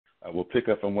we'll pick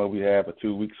up from where we have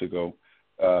 2 weeks ago,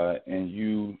 and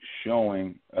you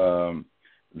showing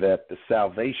that the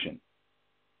salvation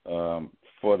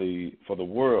for the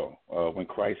world when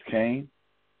Christ came,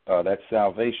 that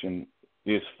salvation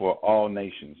is for all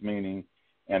nations. Meaning,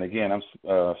 and again,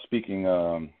 I'm speaking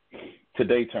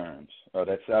today terms.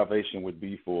 That salvation would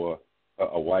be for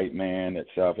a white man. That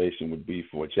salvation would be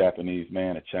for a Japanese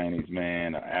man, a Chinese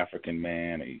man, an African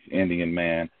man, an Indian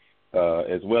man,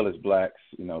 as well as blacks.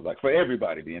 Like for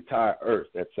everybody, the entire earth.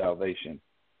 That salvation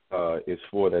is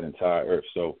for that entire earth.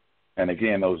 So, and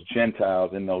again, those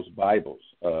Gentiles in those Bibles,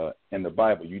 in the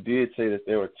Bible, you did say that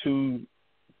there were 2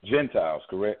 Gentiles,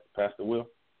 correct, Pastor Will?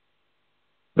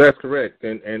 That's correct,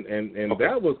 and Okay.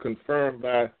 that was confirmed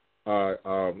by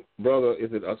brother.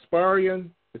 Is it Asparian?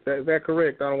 Is that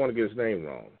correct? I don't want to get his name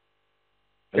wrong.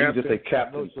 You can just say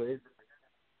Captain. No sweat.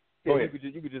 Go Yeah, ahead.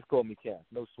 you could just call me Cap.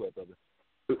 No sweat, brother.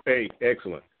 Hey,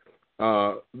 excellent.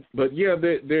 But yeah,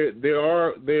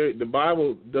 the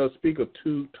Bible does speak of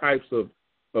 2 types of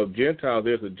Gentiles.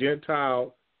 There's a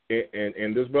Gentile,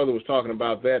 and this brother was talking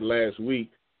about that last week.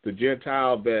 The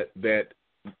Gentile that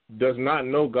does not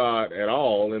know God at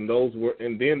all, and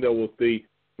then there was the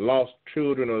lost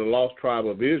children of the lost tribe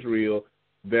of Israel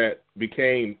that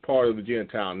became part of the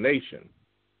Gentile nation.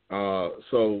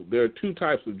 So there are 2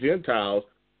 types of Gentiles,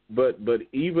 but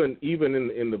even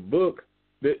in the book,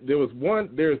 there's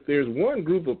one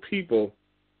group of people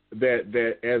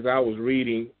that as I was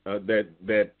reading that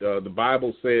the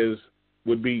Bible says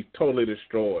would be totally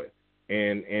destroyed,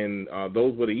 and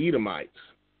those were the Edomites.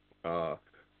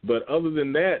 But other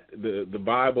than that, the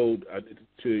Bible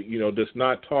does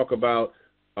not talk about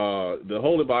the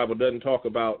Holy Bible doesn't talk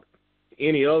about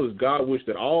any others. God wished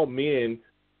that all men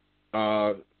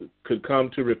could come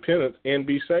to repentance and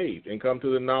be saved and come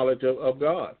to the knowledge of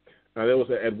God. Now, there was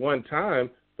at one time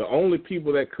the only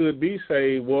people that could be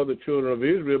saved were the children of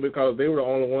Israel because they were the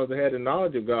only ones that had the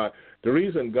knowledge of God. The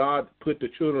reason God put the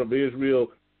children of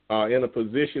Israel in a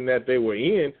position that they were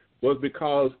in was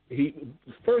because he,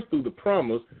 first through the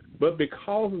promise, but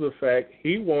because of the fact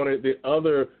he wanted the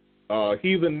other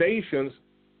heathen nations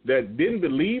that didn't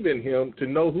believe in him to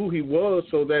know who he was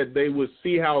so that they would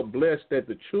see how blessed that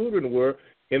the children were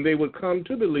and they would come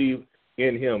to believe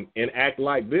in him and act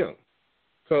like them.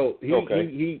 So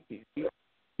he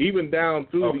even down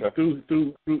through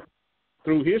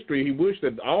through history, he wished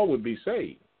that all would be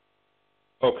saved.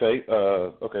 Okay.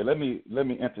 Let me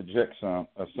interject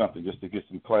something just to get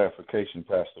some clarification,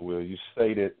 Pastor Will. You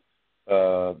stated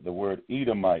the word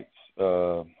Edomites.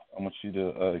 I want you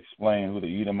to explain who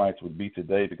the Edomites would be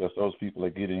today, because those people are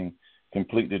getting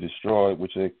completely destroyed,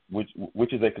 which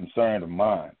is a concern of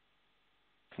mine.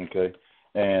 Okay.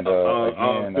 And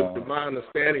again, to my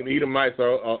understanding, the Edomites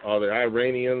are the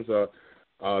Iranians.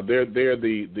 They're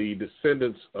the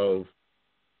descendants of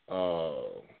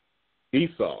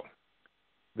Esau.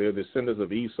 They're descendants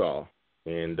of Esau,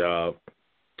 and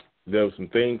there were some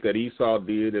things that Esau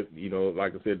did.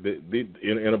 Like I said,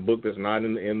 in a book that's not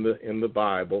in the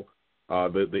Bible,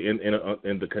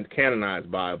 in the canonized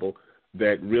Bible,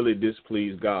 that really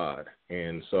displeased God.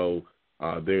 And so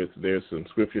there's some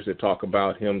scriptures that talk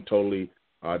about him totally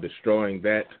destroying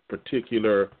that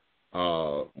particular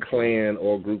clan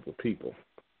or group of people.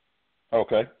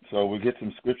 Okay, so we get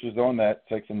some scriptures on that.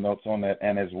 Take some notes on that,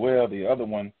 and as well, the other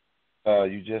one.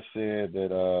 You just said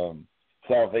that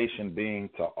salvation being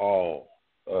to all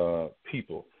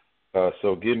people.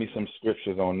 So give me some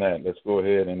scriptures on that. Let's go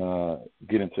ahead and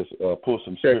get into pull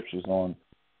some scriptures on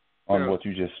what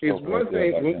you just spoke about.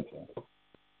 It's one thing.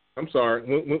 I'm sorry.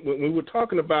 When we were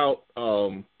talking about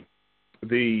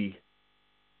the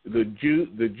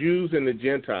Jews and the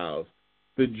Gentiles,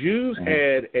 the Jews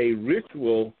had a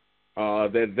ritual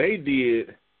that they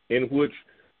did in which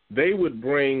they would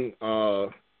bring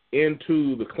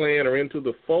into the clan or into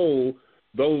the fold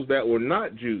those that were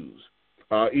not Jews.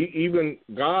 Even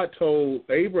God told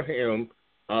Abraham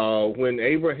when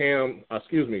Abraham,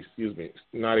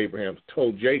 not Abraham,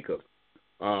 told Jacob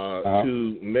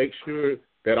to make sure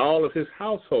that all of his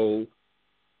household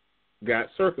got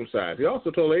circumcised. He also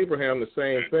told Abraham the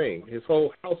same thing, his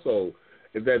whole household,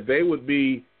 that they would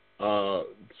be so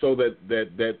that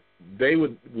they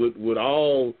would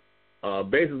all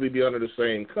basically be under the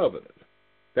same covenant.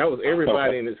 That was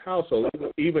everybody in his household,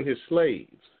 even his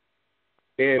slaves.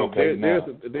 And I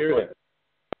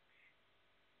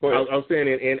was saying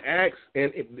in Acts,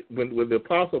 and when the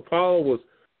Apostle Paul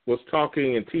was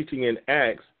talking and teaching in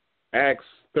Acts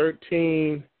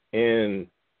 13 and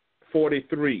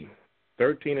 43,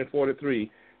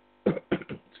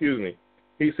 excuse me,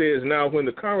 he says, now when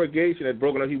the congregation had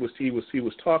broken up, he was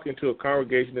talking to a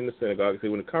congregation in the synagogue. He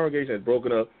said, when the congregation had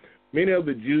broken up, Many of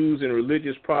the Jews and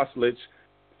religious proselytes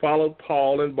followed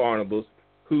Paul and Barnabas,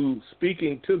 who,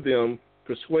 speaking to them,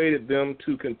 persuaded them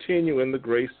to continue in the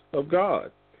grace of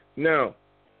God. Now,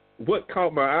 what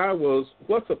caught my eye was,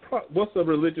 what's a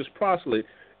religious proselyte,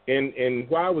 and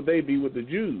why would they be with the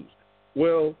Jews?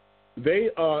 Well, they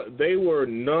were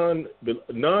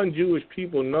non-Jewish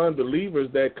people, non-believers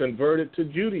that converted to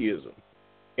Judaism,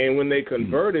 and when they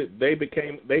converted, they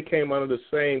came under the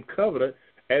same covenant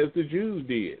as the Jews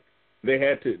did. They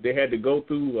had to go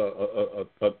through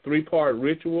a three-part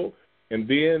ritual, and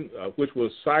then which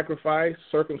was sacrifice,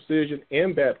 circumcision,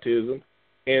 and baptism.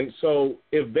 And so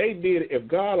if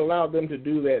God allowed them to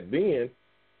do that then,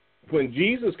 when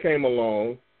Jesus came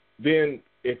along, then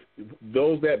if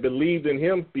those that believed in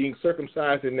him being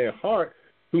circumcised in their heart,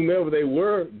 whomever they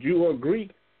were, Jew or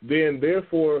Greek, then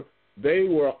therefore they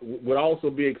would also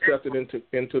be accepted into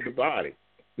the body.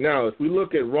 Now, if we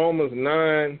look at Romans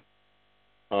 10,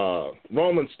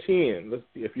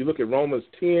 if you look at Romans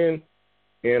 10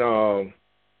 and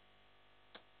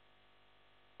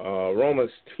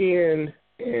Romans 10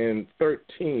 and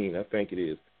 13, I think it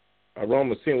is.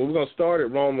 Romans 10. Well, we're going to start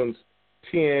at Romans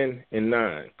 10 and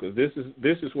 9, because this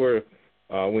is where,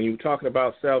 when you're talking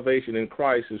about salvation in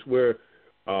Christ, is where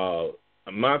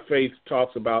my faith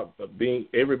talks about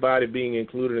everybody being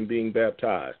included and being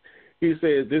baptized. He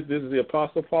says this is the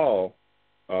Apostle Paul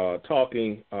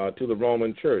talking to the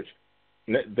Roman church,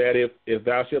 that if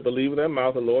thou shalt believe in thy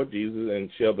mouth the Lord Jesus, and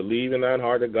shalt believe in thine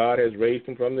heart that God has raised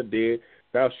him from the dead,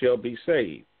 thou shalt be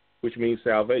saved, which means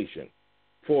salvation.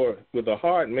 For with the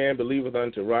heart man believeth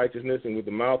unto righteousness, and with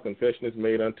the mouth confession is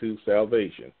made unto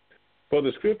salvation. For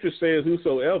the Scripture says,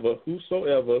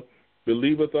 whosoever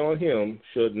believeth on him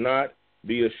should not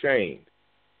be ashamed.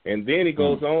 And then he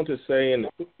goes on to say in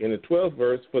the 12th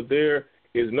verse, for there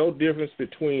is no difference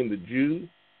between the Jew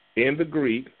and the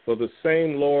Greek, for the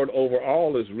same Lord over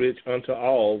all is rich unto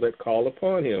all that call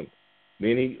upon him.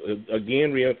 Then he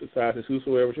again reemphasizes,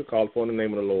 whosoever shall call upon the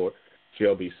name of the Lord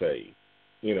shall be saved.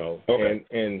 Okay.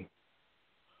 And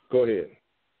go ahead.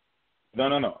 No.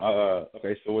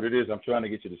 Okay, so what it is, I'm trying to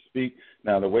get you to speak.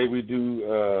 Now, the way we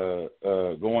do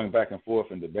going back and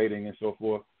forth and debating and so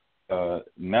forth,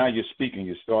 now you're speaking,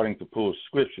 you're starting to pull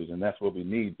scriptures, and that's what we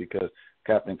need, because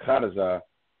Captain Chaataza,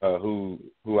 who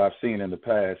I've seen in the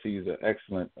past, he's an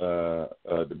excellent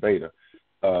debater.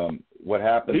 What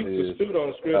happens is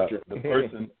on scripture. the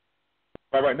person.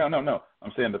 Right. No.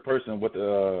 I'm saying the person. What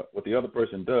the other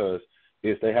person does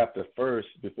is they have to first,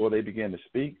 before they begin to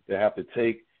speak, they have to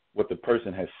take what the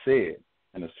person has said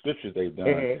and the scriptures they've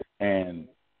done and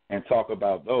talk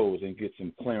about those and get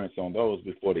some clearance on those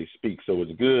before they speak. So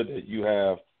it's good that you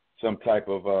have some type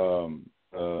of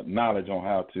knowledge on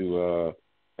how to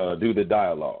do the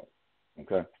dialogue.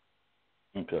 Okay,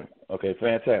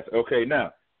 fantastic. Okay,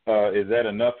 now, is that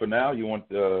enough for now? You want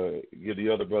to give the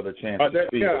other brother a chance to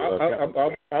speak? Yeah,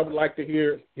 I would like to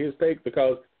hear his take,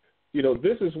 because,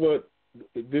 this is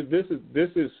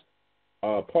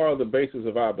part of the basis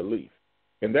of our belief.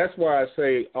 And that's why I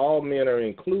say all men are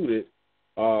included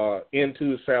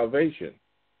into salvation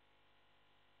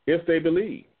if they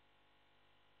believe.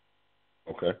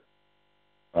 Okay.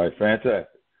 All right, fantastic.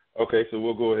 Okay, so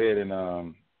we'll go ahead and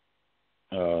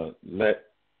let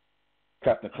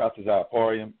Captain Chaataza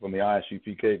from the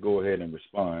I.S.U.P.K. go ahead and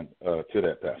respond to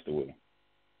that, Pastor William.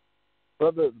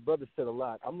 The brother said a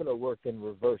lot. I'm going to work in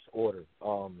reverse order,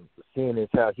 seeing as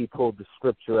how he pulled the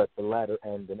scripture at the latter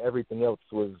end, and everything else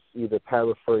was either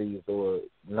paraphrased or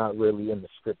not really in the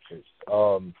scriptures.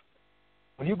 When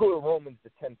you go to Romans,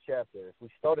 the 10th chapter, if we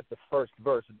start at the first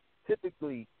verse,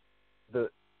 typically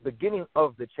the beginning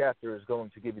of the chapter is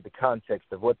going to give you the context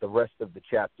of what the rest of the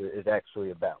chapter is actually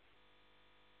about.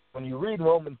 When you read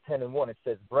Romans 10 and 1, it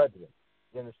says, brethren,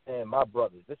 you understand, my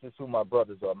brothers, this is who my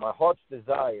brothers are. My heart's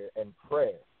desire and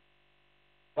prayer,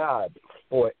 God,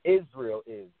 for Israel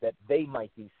is that they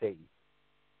might be saved.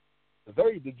 The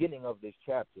very beginning of this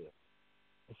chapter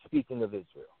is speaking of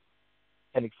Israel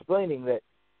and explaining that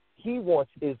he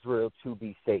wants Israel to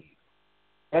be saved.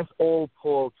 That's all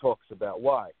Paul talks about.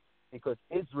 Why? Because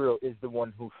Israel is the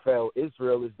one who fell.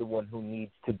 Israel is the one who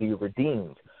needs to be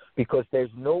redeemed. Because there's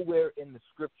nowhere in the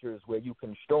scriptures where you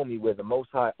can show me where the Most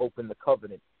High opened the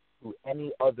covenant to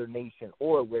any other nation,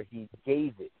 or where he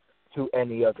gave it to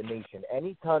any other nation.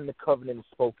 Anytime the covenant is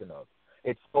spoken of,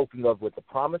 it's spoken of with the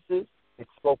promises. It's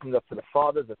spoken of to the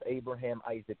fathers of Abraham,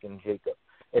 Isaac, and Jacob.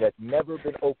 It has never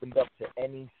been opened up to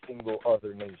any single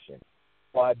other nation.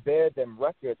 So I bear them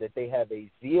record that they have a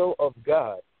zeal of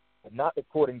God, but not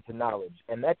according to knowledge,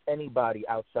 and that's anybody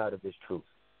outside of this truth.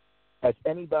 as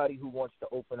anybody who wants to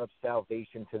open up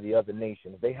salvation to the other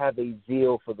nations. They have a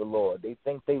zeal for the Lord. They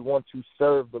think they want to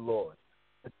serve the Lord,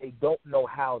 but they don't know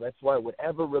how. That's why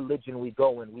whatever religion we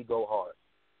go in, we go hard.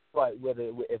 Right?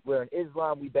 If we're in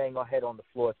Islam, we bang our head on the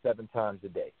floor 7 times a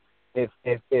day.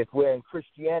 If we're in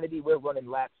Christianity, we're running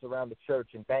laps around the church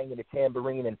and banging the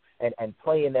tambourine and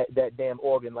playing that damn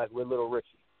organ like we're Little Richie.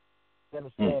 You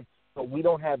understand? So we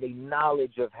don't have a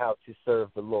knowledge of how to serve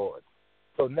the Lord.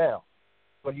 So now,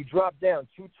 when you drop down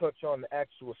to touch on the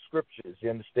actual scriptures, you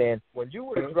understand? When you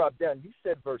were to drop down, you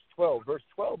said verse 12. Verse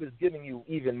 12 is giving you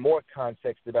even more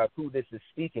context about who this is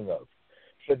speaking of.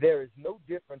 So there is no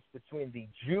difference between the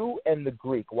Jew and the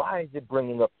Greek. Why is it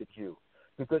bringing up the Jew?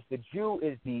 Because the Jew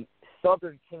is the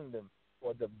southern kingdom,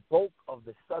 or the bulk of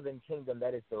the southern kingdom,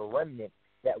 that is the remnant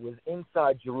that was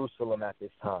inside Jerusalem at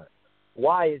this time.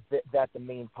 Why is that the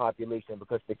main population?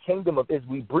 Because the kingdom of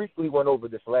Israel, we briefly went over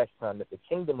this last time, that the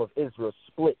kingdom of Israel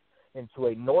split into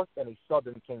a north and a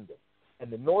southern kingdom.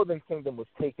 And the northern kingdom was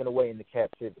taken away into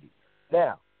captivity.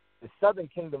 Now, the southern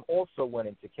kingdom also went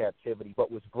into captivity,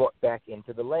 but was brought back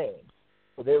into the land.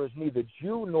 So there is neither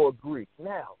Jew nor Greek.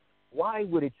 Now, why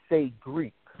would it say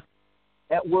Greek?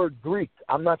 That word Greek,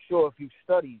 I'm not sure if you've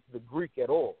studied the Greek at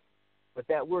all, but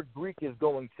that word Greek is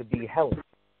going to be Hellen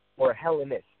or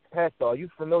Hellenist. Pastor, are you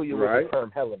familiar with the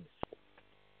term Hellenist?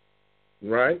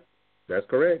 Right. That's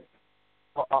correct.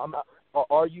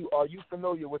 Are you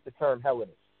familiar with the term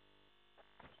Hellenist?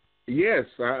 Yes,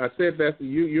 I said that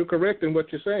you're correct in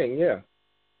what you're saying, yeah.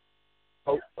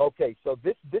 Okay, so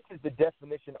this is the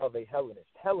definition of a Hellenist.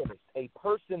 Hellenist, a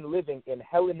person living in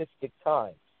Hellenistic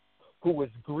times who was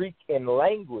Greek in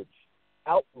language,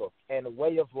 outlook, and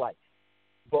way of life,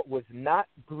 but was not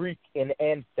Greek in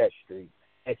ancestry,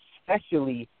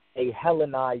 especially a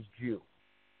Hellenized Jew.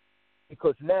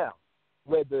 Because now,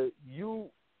 whether you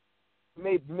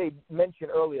made mention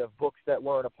earlier of books that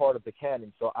weren't a part of the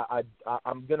canon, so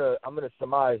I'm gonna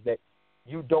surmise that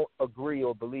you don't agree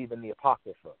or believe in the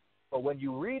Apocrypha. But when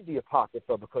you read the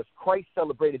Apocrypha, because Christ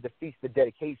celebrated the Feast of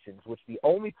Dedications, which the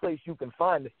only place you can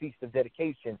find the Feast of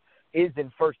Dedication is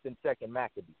in 1st and 2nd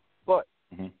Maccabees. But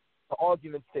for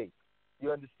argument's sake,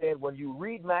 you understand, when you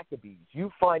read Maccabees,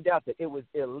 you find out that it was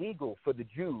illegal for the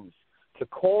Jews to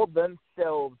call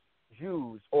themselves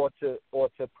Jews or to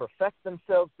profess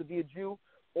themselves to be a Jew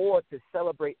or to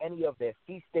celebrate any of their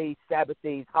feast days, Sabbath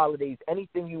days, holidays, any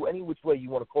which way you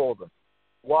want to call them.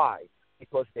 Why?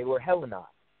 Because they were Hellenized.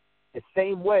 The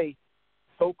same way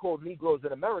so-called Negroes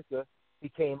in America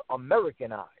became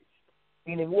Americanized,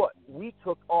 meaning what? We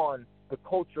took on the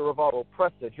culture of our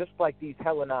oppressor just like these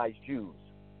Hellenized Jews.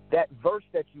 That verse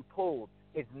that you pulled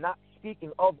is not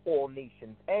speaking of all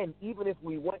nations, and even if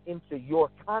we went into your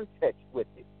context with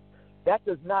it, that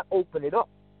does not open it up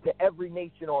to every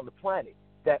nation on the planet.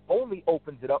 That only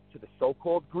opens it up to the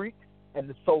so-called Greek and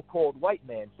the so-called white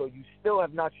man. So you still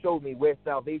have not showed me where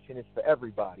salvation is for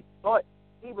everybody. But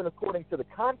even according to the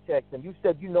context, and you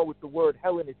said you know what the word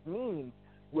Hellenist means,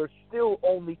 we're still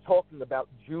only talking about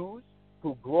Jews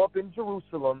who grew up in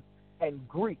Jerusalem and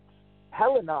Greeks,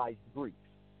 Hellenized Greeks,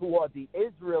 who are the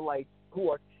Israelites who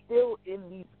are still in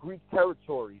these Greek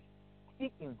territories,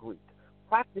 speaking Greek,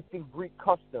 practicing Greek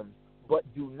customs, but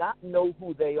do not know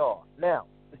who they are. Now,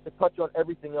 just to touch on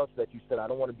everything else that you said, I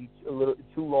don't want to be a little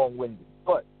too long-winded,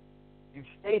 but you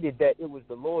stated that it was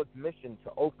the Lord's mission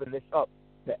to open this up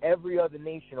to every other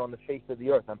nation on the face of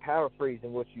the earth. I'm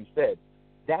paraphrasing what you said.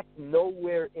 That's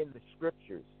nowhere in the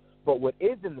scriptures. But what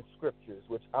is in the scriptures,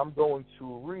 which I'm going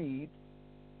to read,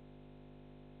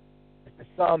 is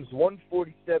Psalms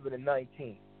 147 and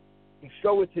 19. He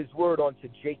showeth his word unto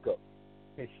Jacob,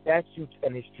 his statutes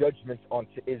and his judgments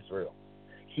unto Israel.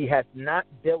 He hath not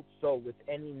dealt so with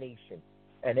any nation,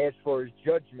 and as for his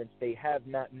judgments, they have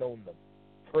not known them.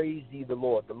 Praise ye the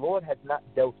Lord. The Lord has not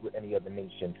dealt with any other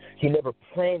nation. He never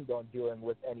planned on dealing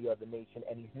with any other nation,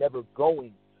 and he's never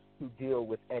going to deal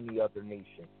with any other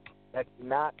nation. That's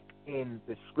not in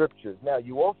the scriptures. Now,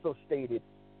 you also stated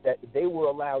that they were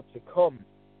allowed to come,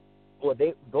 or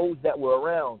those that were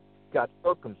around got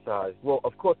circumcised. Well,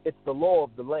 of course, it's the law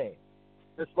of the land.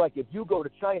 Just like if you go to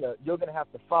China, you're going to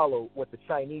have to follow what the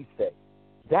Chinese say.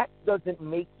 That doesn't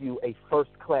make you a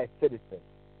first-class citizen.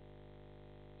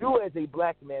 You as a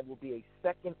black man will be a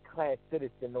second-class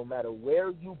citizen no matter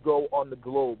where you go on the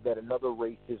globe that another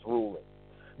race is ruling.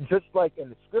 Just like in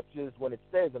the scriptures when it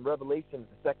says in Revelation,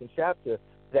 the 2nd chapter,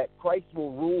 that Christ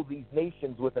will rule these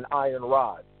nations with an iron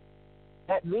rod.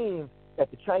 That means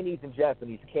that the Chinese and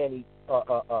Japanese can't eat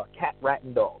cat, rat,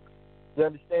 and dog. You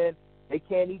understand? They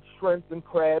can't eat shrimp and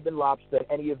crab and lobster,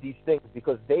 any of these things,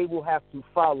 because they will have to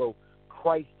follow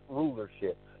Christ's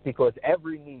rulership, because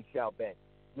every knee shall bend.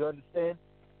 You understand?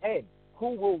 And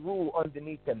who will rule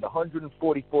underneath him? The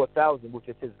 144,000, which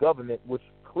is his government, which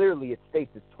clearly it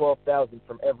states it's 12,000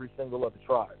 from every single other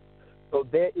tribe. So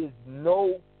there is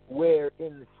nowhere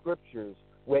in the scriptures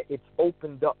where it's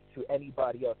opened up to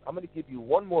anybody else. I'm going to give you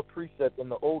one more precept in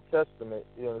the Old Testament,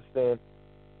 you understand,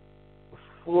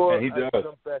 before I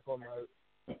jump back on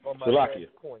my last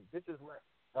point. This is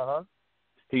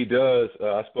He does.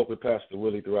 I spoke with Pastor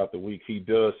Willie throughout the week. He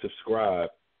does subscribe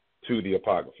to the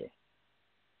Apocrypha.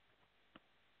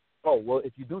 Oh, well,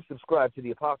 if you do subscribe to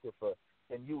the Apocrypha,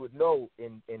 then you would know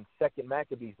in 2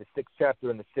 Maccabees, the 6th chapter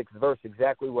and the 6th verse,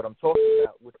 exactly what I'm talking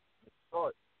about with the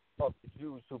start of the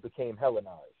Jews who became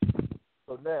Hellenized.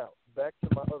 So now, back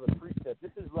to my other precept.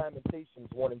 This is Lamentations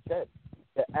 1 and 10.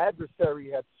 The adversary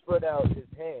hath spread out his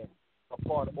hand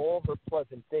upon all her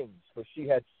pleasant things, for she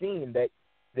had seen that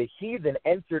the heathen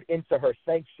entered into her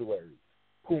sanctuary,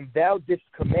 whom thou didst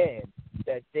command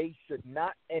that they should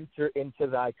not enter into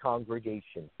thy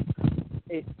congregation.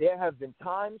 There have been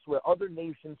times where other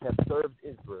nations have served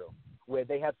Israel, where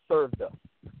they have served us,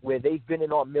 where they've been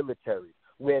in our military,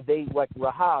 where they, like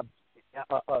Rahab,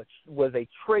 was a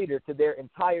traitor to their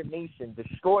entire nation,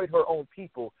 destroyed her own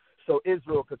people so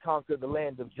Israel could conquer the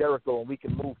land of Jericho and we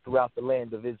can move throughout the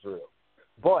land of Israel.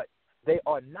 But they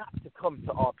are not to come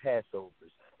to our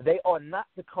Passovers. They are not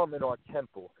to come in our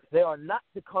temple. They are not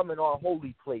to come in our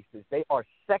holy places. They are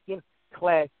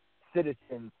second-class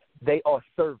citizens. They are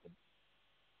servants.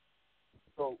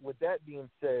 So with that being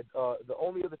said, the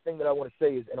only other thing that I want to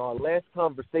say is in our last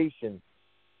conversation,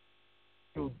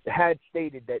 you had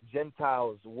stated that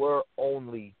Gentiles were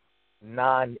only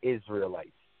non-Israelites.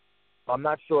 I'm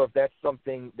not sure if that's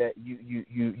something that you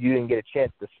didn't get a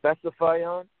chance to specify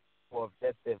on, or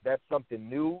if that's something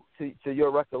new to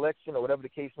your recollection, or whatever the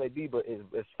case may be. But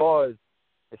as far as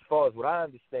what I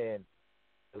understand,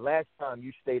 the last time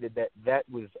you stated that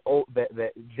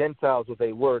Gentiles was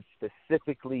a word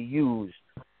specifically used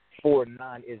for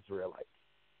non-Israelites.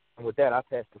 And with that, I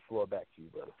pass the floor back to you,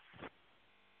 brother.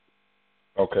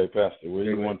 Okay, Pastor. Will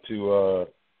you want to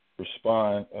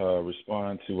respond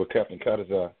to what Captain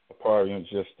Chaataza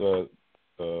just said?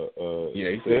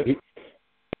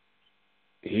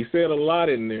 He said a lot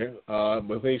in there,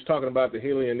 but when he's talking about the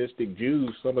Hellenistic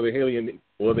Jews, some of the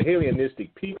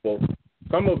Hellenistic people,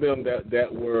 some of them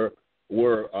that were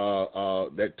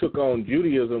that took on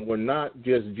Judaism were not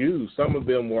just Jews. Some of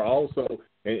them were also,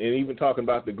 and even talking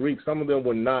about the Greeks, some of them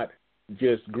were not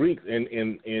just Greeks.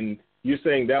 And you're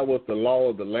saying that was the law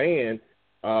of the land,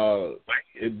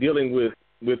 dealing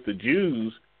with the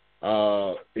Jews,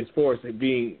 as far as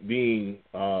being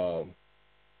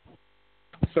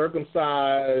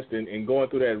circumcised and going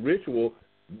through that ritual.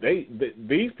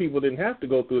 These people didn't have to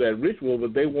go through that ritual,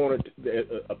 but they wanted.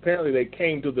 Apparently, they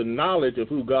came to the knowledge of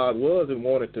who God was and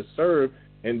wanted to serve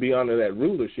and be under that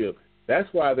rulership. That's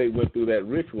why they went through that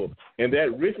ritual, and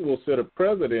that ritual set a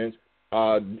precedence.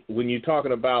 When you're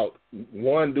talking about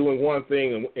one doing one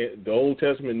thing in the Old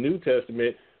Testament, New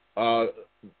Testament,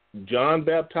 John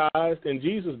baptized and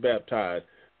Jesus baptized.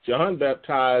 John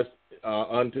baptized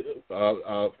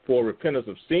for repentance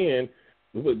of sin.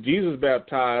 Jesus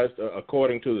baptized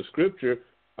according to the Scripture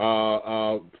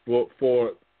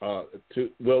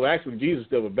actually Jesus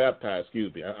never baptized.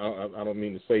 Excuse me, I don't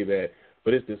mean to say that,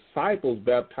 but his disciples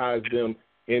baptized them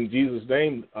in Jesus'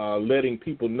 name, letting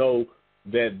people know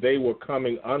that they were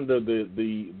coming under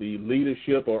the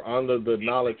leadership or under the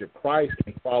knowledge of Christ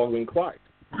and following Christ.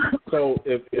 So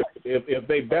if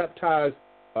they baptized,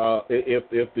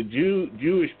 if the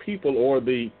Jewish people or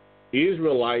the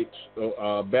Israelites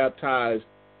baptized,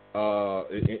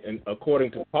 and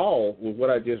according to Paul, with what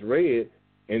I just read,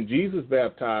 and Jesus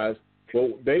baptized,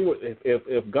 well, they were.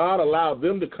 If God allowed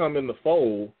them to come in the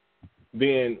fold,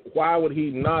 then why would He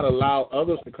not allow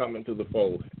others to come into the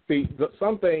fold? See,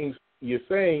 some things you're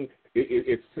saying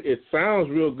it sounds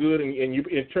real good, and you're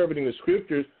interpreting the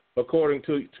Scriptures according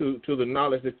to the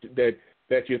knowledge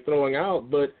that you're throwing out,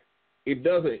 but it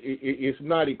doesn't. It's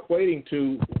not equating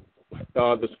to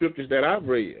the Scriptures that I've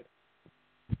read.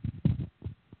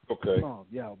 Okay.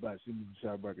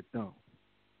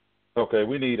 Okay,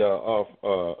 we need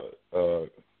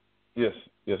yes,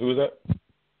 who is that?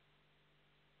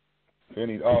 We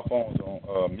need all phones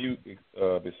on mute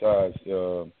besides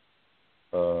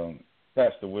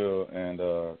Pastor Will and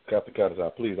Captain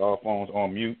Chaataza. Please, all phones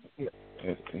on mute.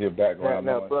 Hear background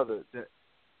now noise. Brother,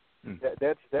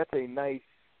 that's a nice,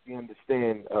 you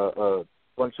understand,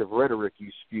 bunch of rhetoric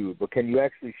you spewed, but can you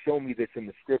actually show me this in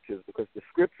the Scriptures? Because the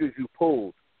Scriptures you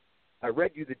pulled, I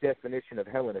read you the definition of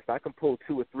Hellenist. I can pull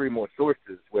 2 or 3 more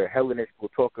sources where Hellenists will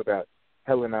talk about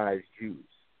Hellenized Jews.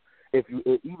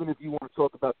 even if you want to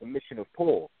talk about the mission of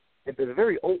Paul, and the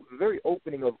very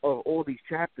opening of all these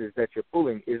chapters that you're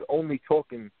pulling is only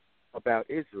talking about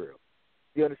Israel.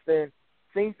 You understand?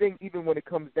 Same thing even when it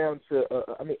comes down to,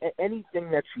 anything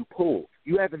that you pull,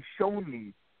 you haven't shown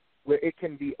me where it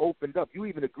can be opened up. You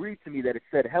even agreed to me that it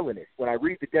said Hellenist. When I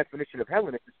read the definition of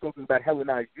Hellenist, it's talking about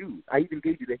Hellenized Jews. I even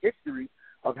gave you the history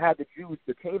of how the Jews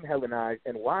became Hellenized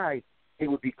and why they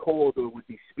would be called or would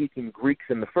be speaking Greeks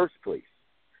in the first place.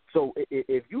 So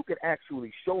if you can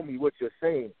actually show me what you're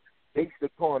saying based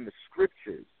upon the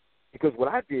scriptures, because what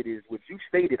I did is, what you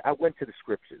stated, I went to the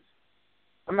scriptures.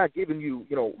 I'm not giving you,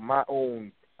 my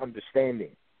own understanding.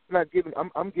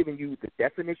 I'm giving you the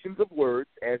definitions of words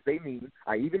as they mean.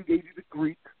 I even gave you the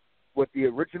Greek, what the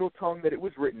original tongue that it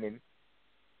was written in.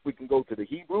 We can go to the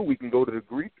Hebrew, we can go to the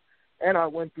Greek, and I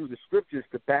went through the scriptures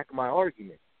to back my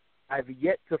argument. I've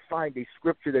yet to find a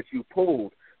scripture that you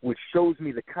pulled which shows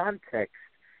me the context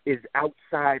is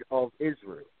outside of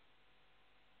Israel.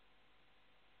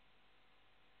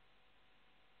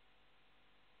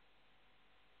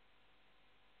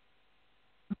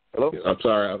 Hello? I'm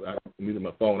sorry, I muted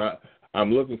my phone.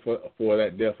 I'm looking for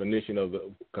that definition of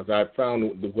because I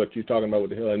found what you're talking about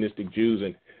with the Hellenistic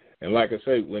Jews, and like I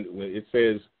say, when it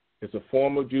says it's a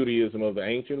form of Judaism of the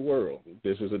ancient world,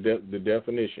 this is the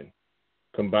definition,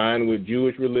 combined with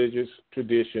Jewish religious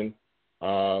tradition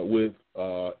with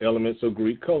elements of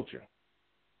Greek culture.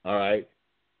 All right,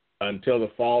 until the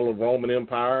fall of Roman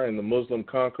Empire and the Muslim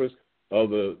conquest of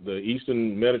the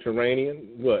Eastern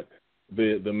Mediterranean,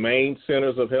 the main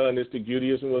centers of Hellenistic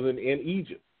Judaism was in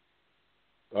Egypt.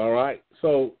 All right.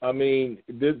 So,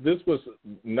 this was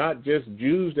not just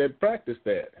Jews that practiced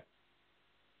that.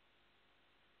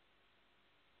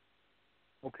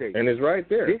 Okay. And it's right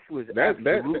there. This was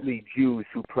absolutely Jews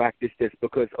who practiced this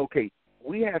because,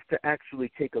 we have to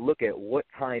actually take a look at what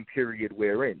time period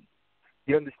we're in.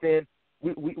 You understand?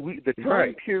 The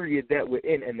time period that we're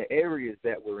in and the areas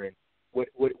that we're in,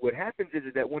 what happens is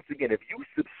that, once again, if you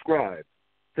subscribe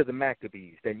to the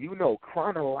Maccabees, then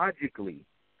chronologically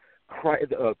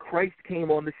Christ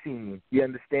came on the scene, you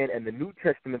understand, and the New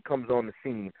Testament comes on the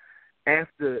scene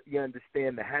after, you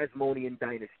understand, the Hasmonean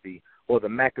dynasty or the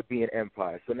Maccabean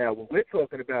Empire. So now what we're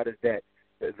talking about is that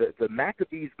the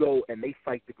Maccabees go and they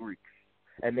fight the Greeks.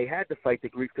 And they had to fight the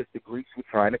Greeks because the Greeks were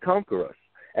trying to conquer us.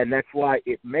 And that's why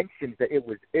it mentions that it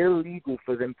was illegal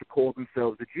for them to call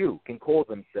themselves a Jew, can call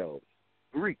themselves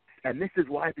Greeks. And this is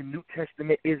why the New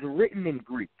Testament is written in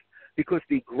Greek, because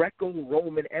the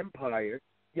Greco-Roman Empire,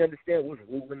 you understand, was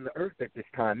ruling the earth at this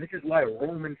time. This is why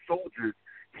Roman soldiers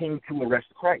came to arrest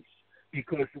Christ,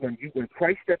 because when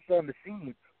Christ steps on the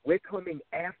scene, we're coming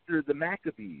after the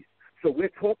Maccabees. So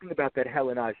we're talking about that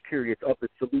Hellenized period of the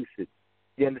Seleucids.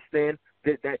 You understand?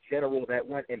 That general that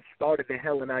went and started the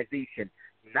Hellenization,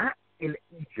 not in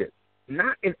Egypt,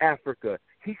 not in Africa.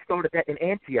 He started that in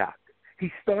Antioch.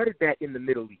 He started that in the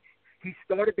Middle East. He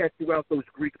started that throughout those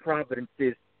Greek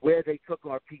provinces where they took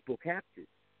our people captive.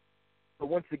 So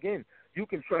once again, you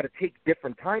can try to take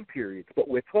different time periods, but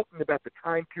we're talking about the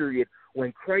time period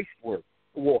when Christ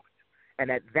walked. And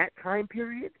at that time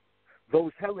period,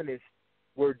 those Hellenists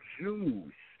were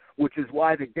Jews, which is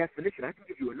why the definition, I can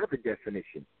give you another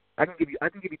definition. I can give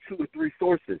you 2 or 3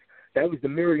 sources. That was the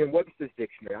Merriam-Webster's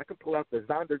dictionary. I can pull out the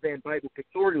Zondervan Bible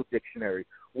Pictorial Dictionary,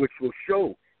 which will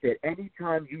show that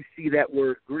anytime you see that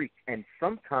word Greek, and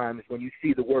sometimes when you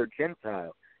see the word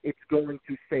Gentile, it's going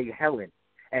to say Hellen.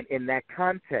 And in that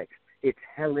context, it's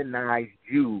Hellenized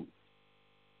Jews.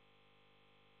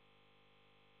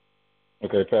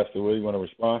 Okay, Pastor Will, you want to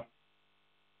respond?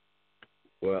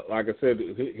 Well, like I said,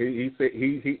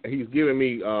 he's giving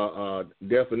me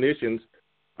definitions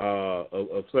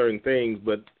of certain things,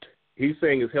 but he's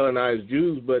saying it's Hellenized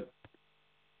Jews. But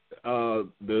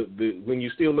when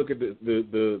you still look at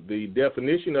the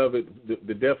definition of it,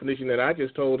 the definition that I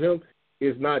just told him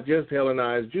is not just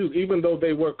Hellenized Jews, even though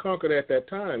they were conquered at that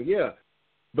time. Yeah,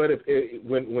 but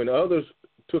when others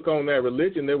took on that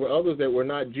religion, there were others that were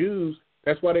not Jews.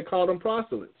 That's why they called them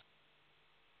proselytes,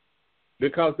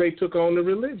 because they took on the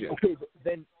religion. Okay,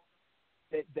 then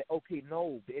it's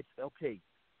okay.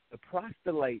 The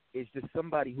proselyte is just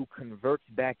somebody who converts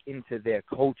back into their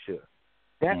culture.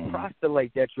 That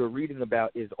proselyte that you're reading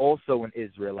about is also an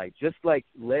Israelite. Just like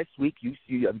last week,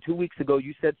 2 weeks ago,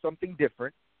 you said something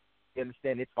different. You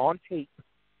understand? It's on tape.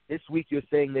 This week, you're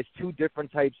saying there's 2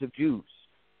 different types of Jews.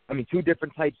 2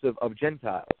 different types of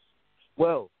Gentiles.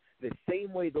 Well, the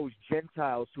same way those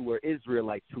Gentiles who were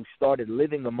Israelites who started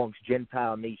living amongst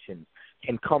Gentile nations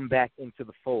can come back into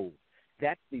the fold.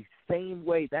 That's the same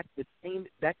way. That's the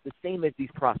same as these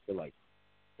proselytes.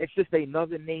 It's just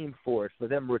another name for it, for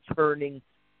them returning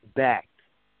back.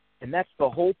 And that's the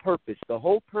whole purpose. The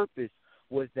whole purpose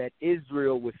was that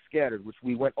Israel was scattered, which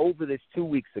we went over this 2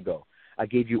 weeks ago. I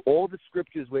gave you all the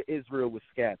scriptures where Israel was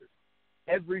scattered,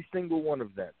 every single one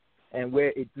of them. And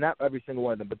where it's not every single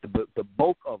one of them, but the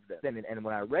bulk of them. And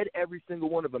when I read every single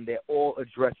one of them, they're all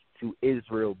addressed to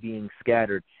Israel being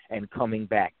scattered and coming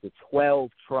back, the 12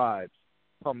 tribes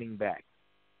coming back.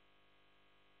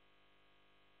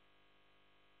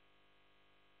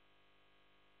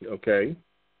 Okay.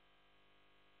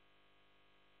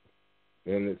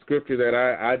 And the scripture that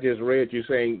I just read, you're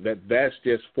saying that that's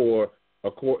just for,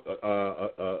 according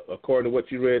to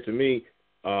what you read to me,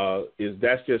 is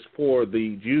that's just for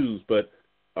the Jews. But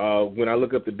when I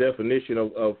look up the definition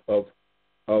of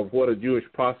what a Jewish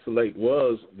proselyte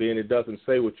was, then it doesn't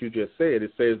say what you just said.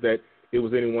 It says that it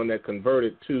was anyone that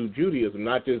converted to Judaism,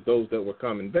 not just those that were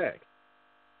coming back.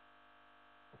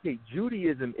 Okay,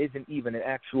 Judaism isn't even an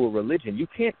actual religion. You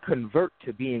can't convert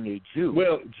to being a Jew.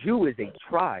 Well, Jew is a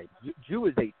tribe. Jew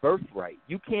is a birthright.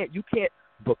 You can't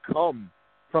become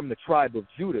from the tribe of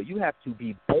Judah. You have to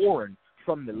be born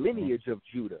from the lineage of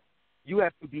Judah. You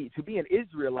have to be an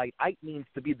Israelite. It means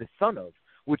to be the son of,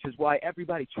 which is why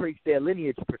everybody traced their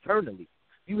lineage paternally.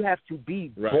 You have to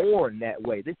be born that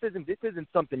way. This isn't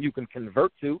something you can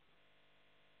convert to.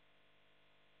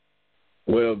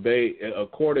 Well, they,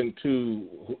 according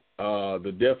to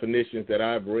the definitions that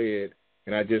I've read,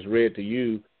 and I just read to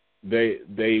you,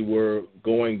 they were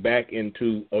going back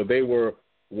into, or they were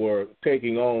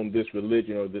taking on this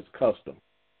religion or this custom.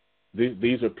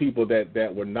 These are people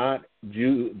that were not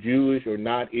Jewish or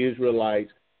not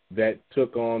Israelites that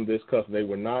took on this custom. They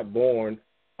were not born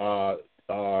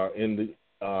in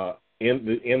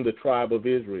the tribe of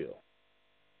Israel.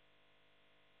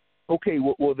 Okay,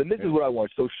 well, then this is what I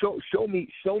want. So show me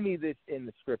this in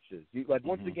the scriptures.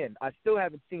 Once again, I still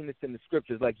haven't seen this in the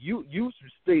scriptures. Like you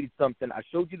stated something. I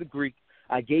showed you the Greek.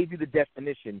 I gave you the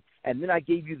definition, and then I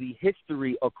gave you the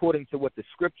history according to what the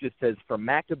scripture says from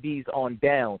Maccabees on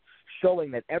down,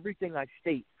 showing that everything I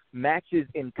state matches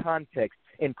in context,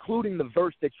 including the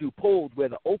verse that you pulled where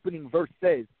the opening verse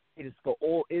says it is for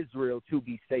all Israel to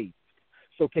be saved.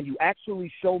 So can you actually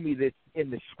show me this in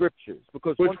the scriptures?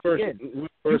 Because which once verse, again,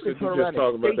 which verse you did can turn you around just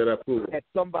talk and about that I proved?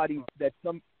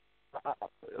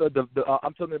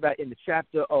 I'm talking about in the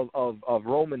chapter of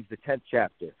Romans, the 10th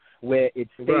chapter, where it's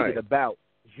stated about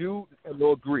Jew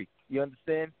nor Greek. You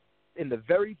understand? In the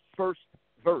very first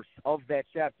verse of that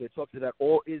chapter, it talks about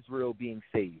all Israel being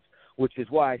saved, which is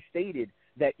why I stated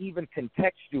that even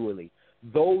contextually,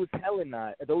 those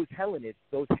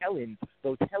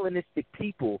Hellenistic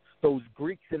people, those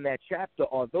Greeks in that chapter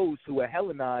are those who were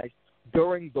Hellenized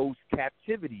during those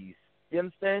captivities. You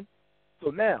understand?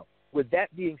 So now, with that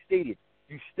being stated,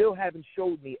 you still haven't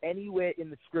showed me anywhere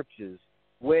in the scriptures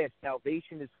where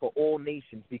salvation is for all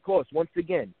nations, because, once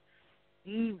again,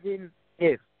 even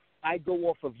if I go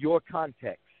off of your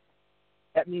context,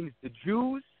 that means the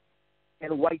Jews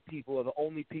and white people are the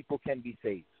only people can be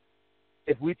saved.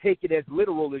 If we take it as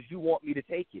literal as you want me to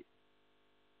take it.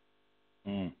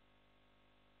 Now,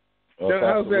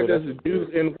 how's that as the Jews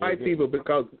and white people?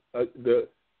 Because there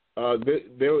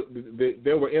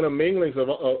were interminglings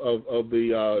of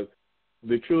the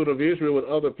children of Israel with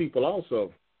other people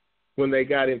also when they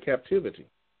got in captivity.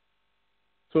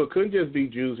 So it couldn't just be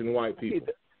Jews and white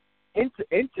people.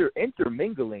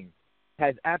 Intermingling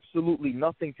has absolutely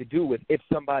nothing to do with if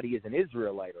somebody is an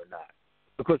Israelite or not.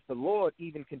 Because the Lord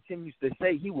even continues to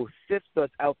say he will sift us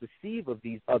out the sieve of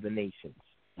these other nations.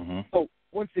 So,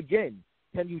 once again,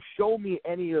 can you show me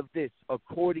any of this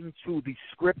according to the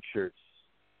scriptures?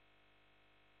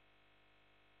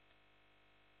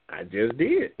 I just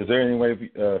did. Is there any way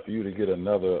for you to get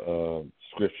another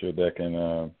scripture that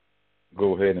can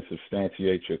go ahead and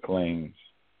substantiate your claims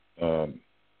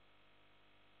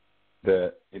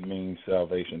that it means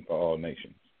salvation for all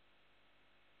nations?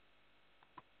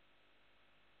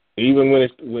 Even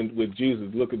when with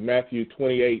Jesus, look at Matthew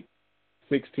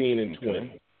 28:16 and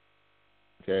 20.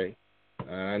 Okay,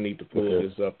 I need to pull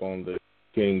this up on the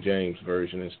King James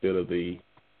version instead of the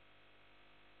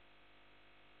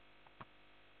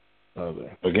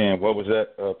other. Again, what was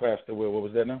that, Pastor Will? What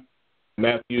was that now?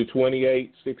 Matthew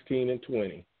 28:16 and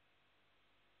 20.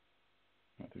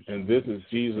 And this is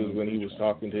Jesus when he was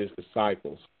talking to his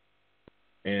disciples.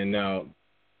 And now,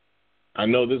 I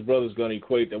know this brother's going to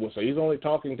equate that. Well, so he's only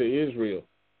talking to Israel.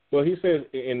 Well, he says,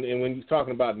 and when he's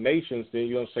talking about nations, then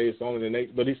you're going to say it's only the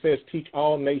nation. But he says, teach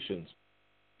all nations,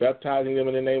 baptizing them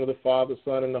in the name of the Father,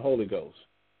 Son, and the Holy Ghost,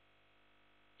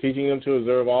 teaching them to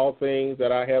observe all things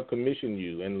that I have commissioned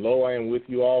you. And lo, I am with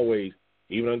you always,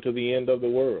 even unto the end of the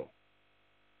world.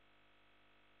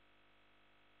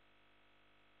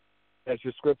 That's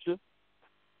your scripture?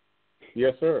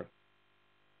 Yes, sir.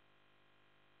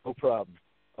 No problem.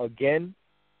 Again,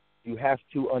 you have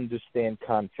to understand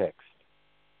context.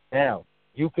 Now,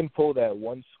 you can pull that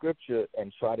one scripture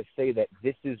and try to say that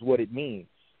this is what it means.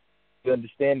 You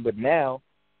understand? But now,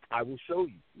 I will show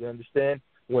you. You understand?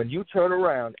 When you turn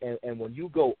around and when you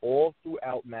go all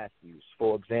throughout Matthew's,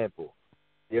 for example,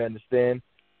 you understand?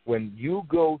 When you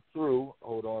go through,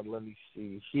 hold on, let me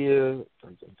see here.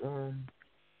 Dun, dun, dun.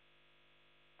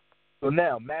 So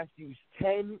now, Matthew's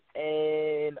 10,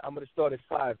 and I'm going to start at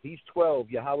 5. These 12,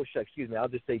 I'll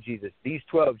just say Jesus. These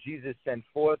 12, Jesus sent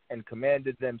forth and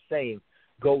commanded them, saying,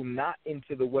 go not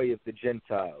into the way of the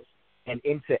Gentiles, and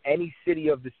into any city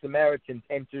of the Samaritans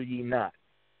enter ye not,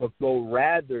 but go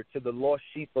rather to the lost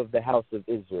sheep of the house of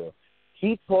Israel.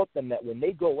 He taught them that when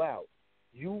they go out,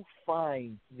 you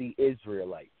find the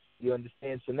Israelites. You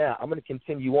understand? So now I'm going to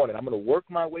continue on, and I'm going to work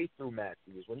my way through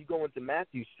Matthew. When you go into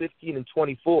Matthew 15 and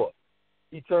 24,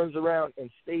 he turns around and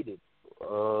stated,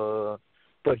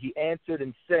 but he answered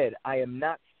and said, I am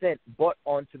not sent but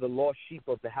unto the lost sheep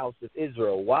of the house of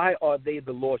Israel. Why are they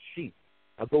the lost sheep?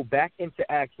 I'll go back into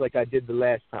Acts like I did the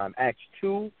last time, Acts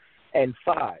 2 and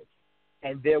 5.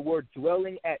 And there were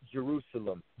dwelling at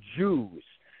Jerusalem Jews,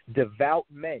 devout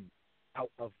men,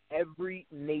 out of every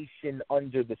nation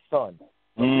under the sun.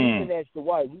 The reason as to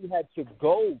why we had to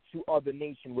go to other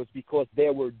nations was because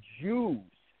there were Jews,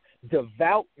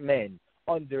 devout men,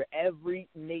 under every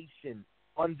nation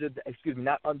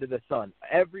not under the sun,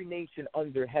 every nation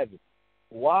under heaven.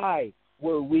 Why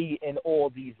were we in all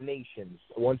these nations?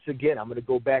 Once again, I'm going to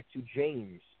go back to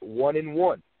James 1 and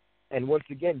 1. And once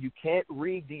again, you can't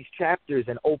read these chapters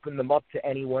and open them up to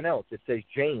anyone else. It says,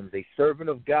 James, a servant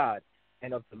of God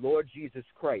and of the Lord Jesus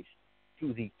Christ,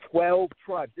 to the 12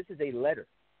 tribes. This is a letter.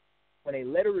 When a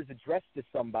letter is addressed to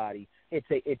somebody,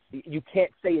 you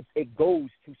can't say it goes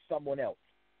to someone else.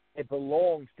 It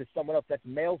belongs to someone else. That's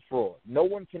mail fraud. No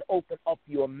one can open up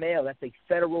your mail. That's a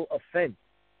federal offense.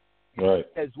 Right.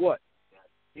 He says what?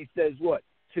 He says what?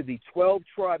 To the 12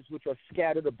 tribes which are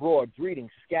scattered abroad,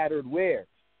 greetings, scattered where?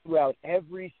 Throughout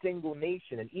every single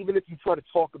nation. And even if you try to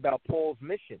talk about Paul's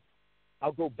mission,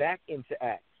 I'll go back into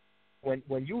Acts.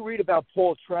 When you read about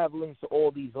Paul traveling to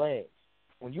all these lands,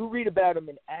 when you read about him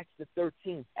in Acts the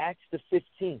 13th, Acts the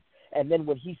 15th, and then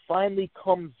when he finally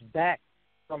comes back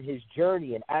from his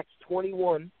journey in Acts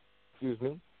 21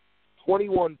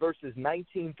 verses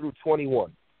 19 through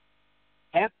 21,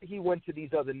 after he went to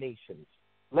these other nations,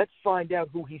 let's find out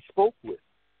who he spoke with.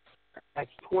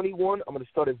 Acts 21, I'm going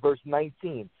to start at verse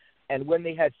 19. And when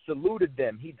they had saluted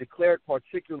them, he declared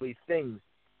particularly things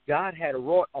God had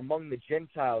wrought among the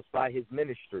Gentiles by his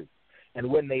ministry. And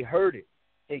when they heard it,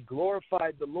 they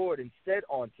glorified the Lord and said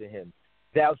unto him,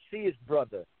 Thou seest,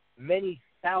 brother, many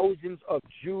thousands of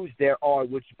Jews there are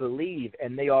which believe,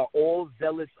 and they are all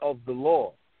zealous of the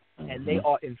law. And they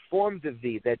are informed of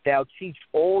thee that thou teach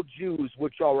all Jews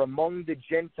which are among the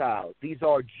Gentiles. These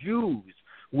are Jews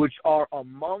which are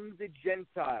among the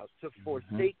Gentiles to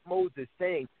forsake Moses,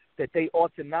 saying that they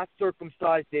ought to not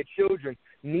circumcise their children,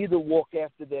 neither walk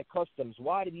after their customs.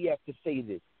 Why did he have to say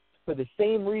this? For the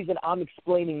same reason I'm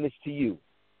explaining this to you.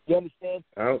 You understand?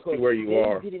 I don't see where you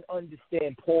are. They didn't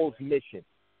understand Paul's mission.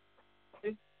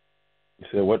 You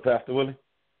said what, Pastor Willie?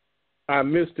 I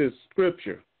missed his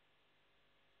scripture.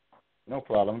 No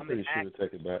problem. I'm pretty sure to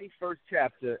take it back. 21st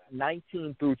chapter,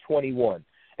 19 through 21.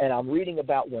 And I'm reading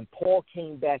about when Paul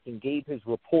came back and gave his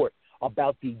report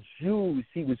about the Jews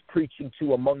he was preaching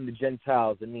to among the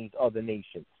Gentiles in these other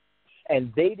nations.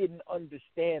 And they didn't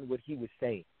understand what he was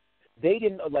saying. They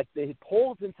didn't,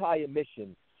 Paul's entire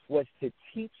mission was to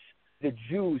teach the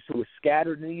Jews who were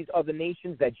scattered in these other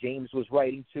nations that James was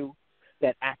writing to,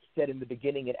 that Acts said in the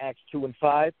beginning in Acts 2 and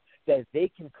 5, that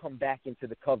they can come back into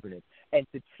the covenant, and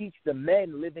to teach the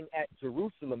men living at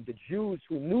Jerusalem, the Jews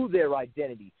who knew their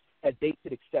identity, that they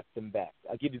could accept them back.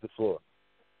 I'll give you the floor.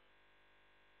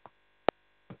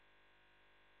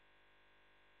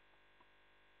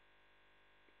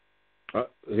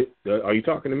 Are you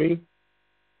talking to me?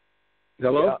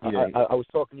 Hello? Yeah, I was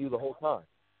talking to you the whole time.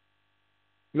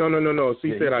 No.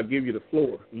 He said I'll give you the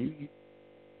floor.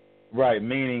 Right,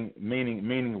 meaning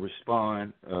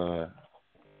respond,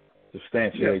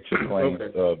 substantiate your claims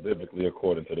biblically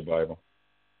according to the Bible.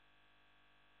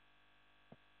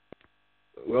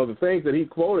 Well, the things that he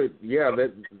quoted,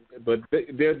 but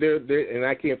there, and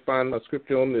I can't find a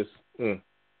scripture on this.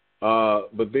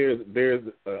 But there's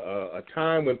a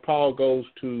time when Paul goes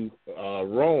to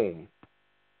Rome,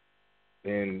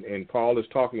 and Paul is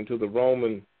talking to the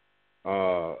Roman,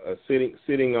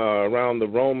 sitting around the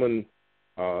Roman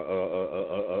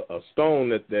a stone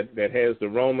that has the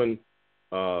Roman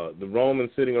the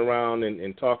Romans sitting around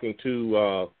and talking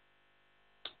to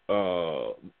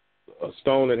a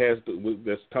stone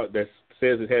that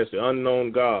says it has the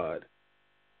unknown God,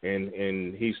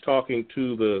 and he's talking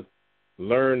to the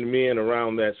learned men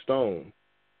around that stone,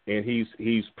 and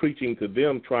he's preaching to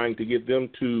them, trying to get them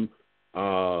to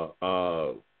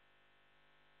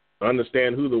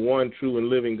understand who the one true and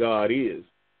living God is,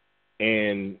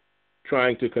 and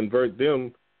trying to convert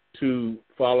them to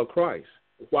follow Christ.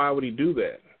 Why would he do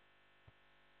that?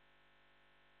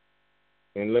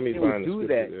 And let me find the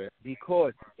scripture there.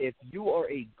 Because if you are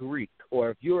a Greek,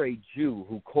 or if you're a Jew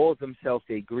who calls himself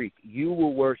a Greek, you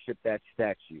will worship that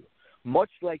statue. Much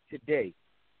like today,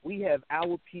 we have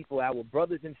our people, our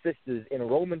brothers and sisters in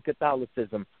Roman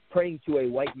Catholicism praying to a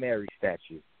white Mary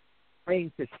statue,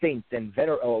 praying to saints and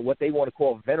or what they want to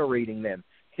call venerating them,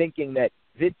 thinking that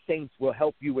this saint will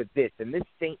help you with this, and this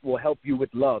saint will help you with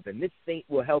love, and this saint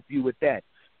will help you with that,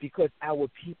 because our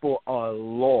people are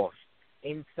lost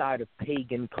inside of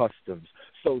pagan customs.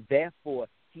 So therefore,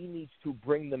 he needs to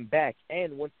bring them back.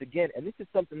 And once again, and this is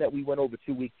something that we went over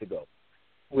 2 weeks ago,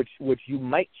 which you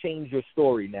might change your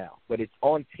story now, but it's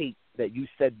on tape that you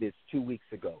said this 2 weeks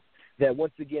ago, that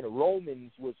once again,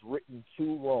 Romans was written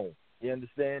to Rome. You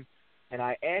understand? And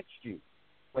I asked you,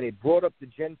 when it brought up the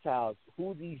Gentiles,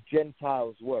 who these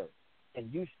Gentiles were, and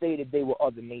you stated they were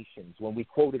other nations when we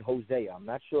quoted Hosea. I'm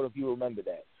not sure if you remember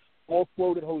that. Paul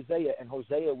quoted Hosea, and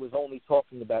Hosea was only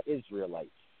talking about Israelites.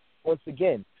 Once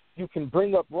again, you can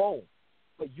bring up Rome,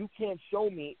 but you can't show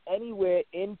me anywhere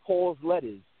in Paul's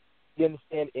letters, you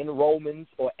understand, in Romans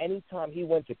or any time he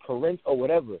went to Corinth or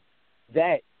whatever,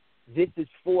 that this is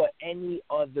for any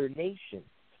other nation.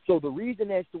 So the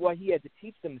reason as to why he had to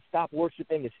teach them to stop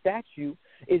worshiping a statue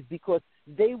is because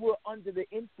they were under the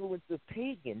influence of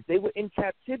pagans. They were in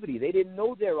captivity. They didn't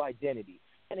know their identity.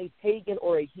 And a pagan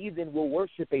or a heathen will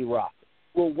worship a rock,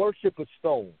 will worship a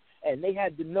stone. And they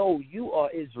had to know, you are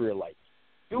Israelites.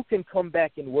 You can come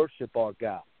back and worship our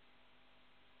God.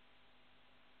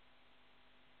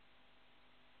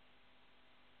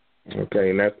 Okay,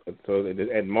 and that's so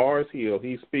at Mars Hill,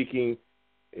 he's speaking.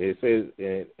 It says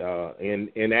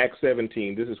in Acts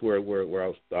 17. This is where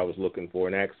I was looking for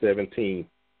in Acts 17.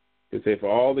 It said, for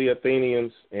all the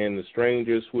Athenians and the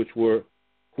strangers which were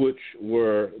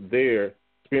there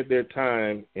spent their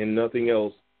time in nothing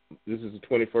else. This is the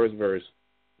 21st verse,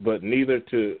 but neither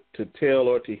to tell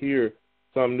or to hear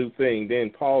some new thing.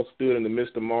 Then Paul stood in the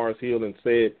midst of Mars Hill and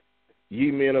said,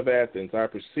 ye men of Athens, I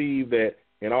perceive that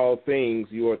in all things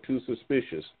you are too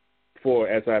suspicious. For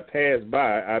as I passed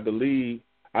by, I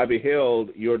beheld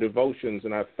your devotions,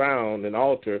 and I found an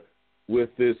altar with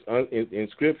this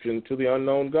inscription, to the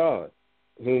unknown God,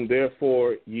 whom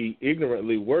therefore ye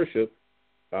ignorantly worship.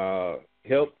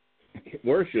 Help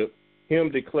worship him,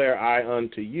 declare I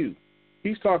unto you.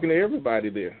 He's talking to everybody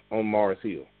there on Mars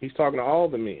Hill. He's talking to all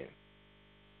the men.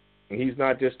 And he's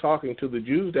not just talking to the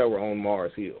Jews that were on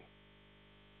Mars Hill.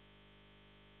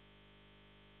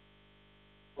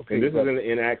 Okay, and this is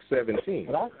in Acts 17.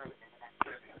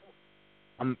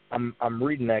 I'm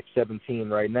reading Acts 17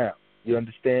 right now. You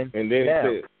understand? And then now,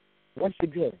 it says, once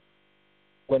again,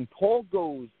 when Paul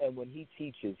goes and when he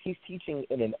teaches, he's teaching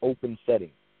in an open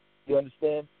setting. You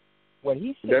understand? When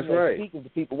he's speaking to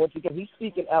people, once again, he's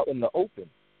speaking out in the open.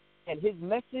 And his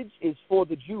message is for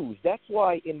the Jews. That's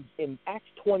why in Acts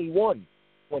 21,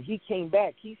 when he came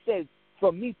back, he said,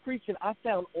 from me preaching, I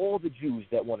found all the Jews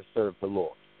that want to serve the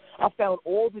Lord. I found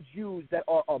all the Jews that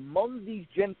are among these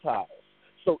Gentiles.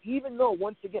 So even though,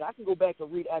 once again, I can go back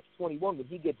and read Acts 21 when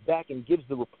he gets back and gives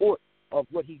the report of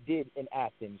what he did in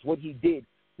Athens, what he did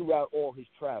throughout all his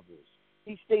travels.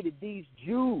 He stated these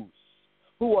Jews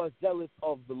who are zealous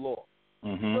of the law.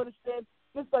 Mm-hmm. You understand?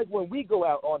 Just like when we go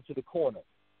out onto the corner,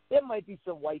 there might be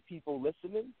some white people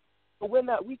listening, but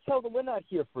we tell them we're not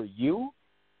here for you.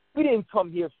 We didn't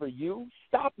come here for you.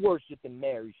 Stop worshiping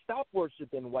Mary. Stop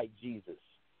worshiping white Jesus.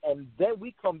 And then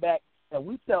we come back and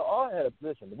we tell our head,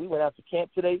 listen, we went out to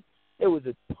camp today. There was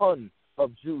a ton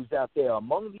of Jews out there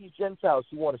among these Gentiles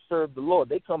who want to serve the Lord.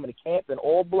 They come into camp in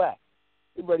all black.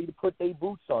 They're ready to put their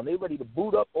boots on. They're ready to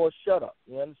boot up or shut up.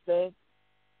 You understand?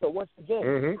 So once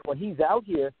again, when he's out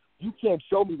here, you can't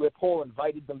show me where Paul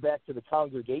invited them back to the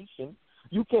congregation.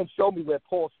 You can't show me where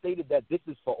Paul stated that this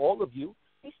is for all of you.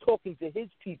 He's talking to his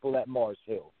people at Mars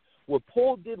Hill. What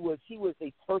Paul did was he was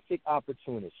a perfect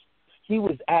opportunist. He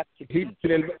was apt to teach,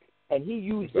 and he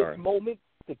used this moment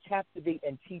to captivate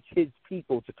and teach his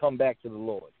people to come back to the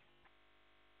Lord.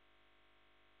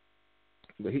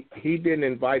 But he didn't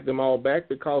invite them all back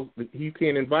because you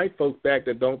can't invite folks back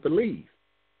that don't believe.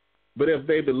 But if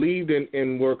they believed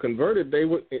and were converted, they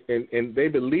would, and they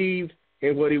believed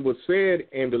in what he was said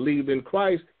and believed in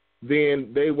Christ,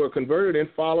 then they were converted and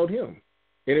followed him.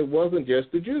 And it wasn't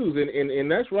just the Jews.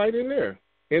 And that's right in there,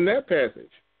 in that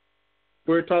passage,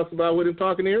 where it talks about with him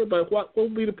talking to everybody. What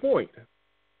would be the point?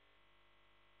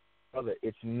 Brother,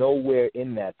 it's nowhere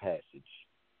in that passage.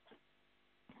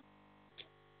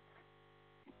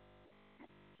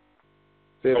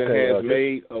 Said it has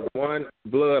made of one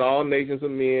blood all nations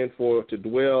of men for to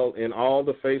dwell in all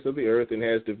the face of the earth, and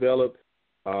has developed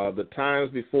the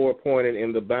times before appointed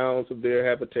in the bounds of their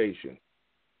habitation,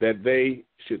 that they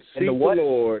should seek the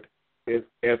Lord. If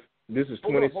this is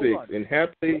 26, and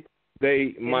happily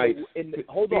they might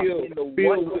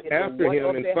feel after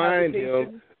him and find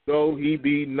him, though he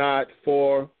be not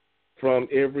far from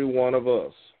every one of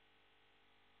us.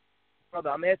 Brother,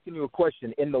 I'm asking you a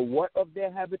question. In the what of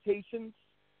their habitations?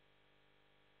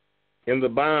 In the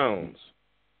bounds.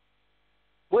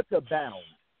 What's a bound?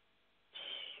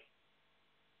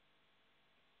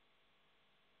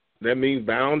 That means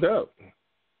bound up.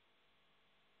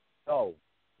 No.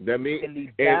 That means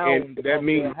that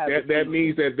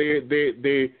means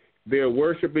that they're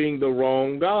worshiping the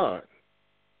wrong God.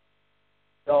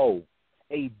 No,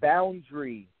 a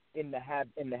boundary in the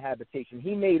habitation.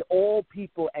 He made all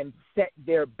people and set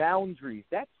their boundaries.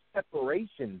 That's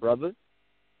separation, brother.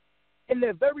 In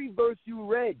the very verse you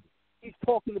read, he's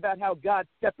talking about how God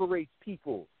separates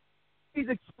people. He's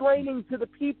explaining to the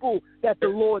people that the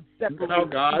Lord separates people. How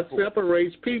God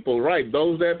separates people, right?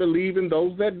 Those that believe and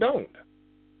those that don't.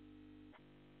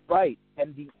 Right,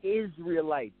 and the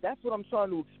Israelites. That's what I'm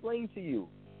trying to explain to you.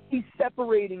 He's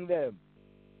separating them.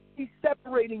 He's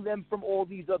separating them from all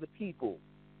these other people.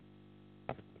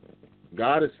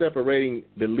 God is separating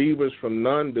believers from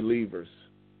non-believers.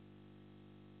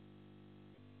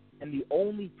 And the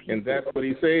only people, and that's what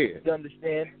he said, you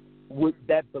understand,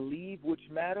 that believe which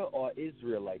matter are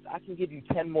Israelites. I can give you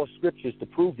 10 more scriptures to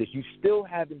prove this. You still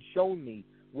haven't shown me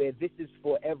where this is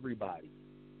for everybody.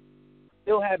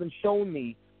 Still haven't shown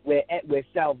me where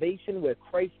salvation, where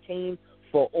Christ came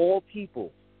for all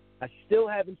people. I still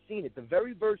haven't seen it. The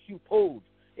very verse you pulled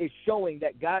is showing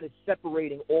that God is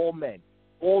separating all men,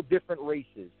 all different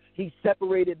races. He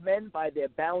separated men by their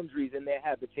boundaries and their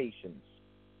habitations.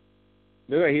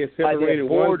 No, he has separated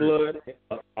one blood,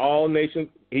 all nations.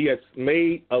 He has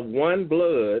made of one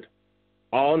blood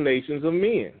all nations of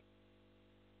men.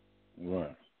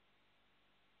 Right.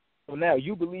 So now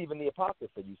you believe in the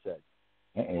Apocrypha, you said.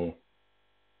 Uh-oh.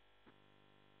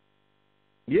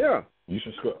 Yeah. You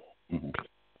subscribe. Mm-hmm.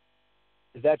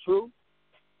 Is that true?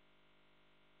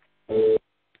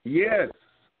 Yes.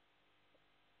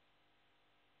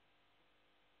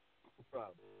 No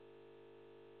problem.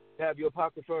 Have your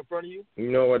Apocrypha in front of you?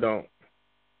 No, I don't.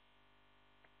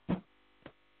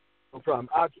 No problem.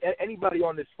 Anybody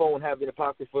on this phone have an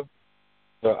Apocrypha?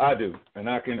 I do, and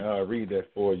I can read that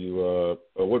for you.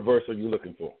 What verse are you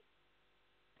looking for?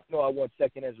 No, I want 2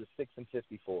 Ezra 6 and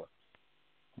 54.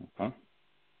 Okay.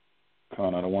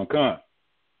 Con out of one con.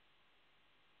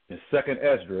 In 2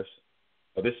 Esdras,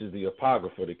 this is the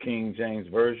Apocrypha, the King James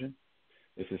Version.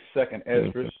 This is 2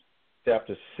 Esdras,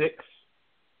 chapter 6,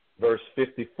 verse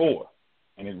 54,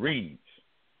 and it reads,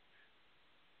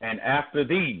 "And after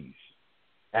these,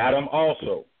 Adam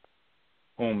also,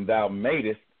 whom thou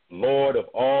madest Lord of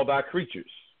all thy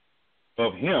creatures,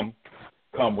 of him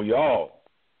come we all,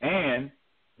 and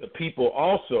the people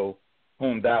also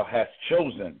whom thou hast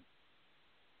chosen."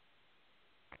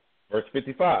 Verse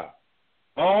 55,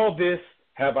 "All this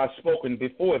have I spoken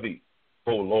before thee,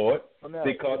 O Lord." Now,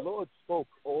 because the Lord spoke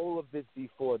all of this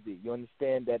before thee. You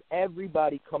understand that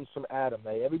everybody comes from Adam.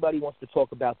 Right? Everybody wants to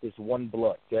talk about this one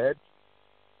blood. Go ahead.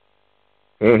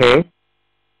 Mm-hmm.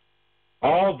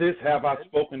 "All this have I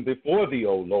spoken before thee,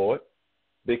 O Lord,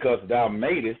 because thou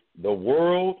madest the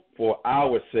world for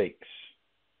our sakes."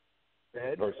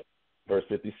 Verse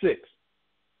 56,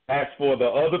 "As for the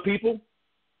other people,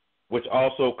 which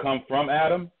also come from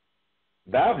Adam,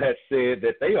 thou hast said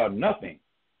that they are nothing,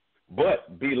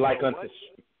 but be like unto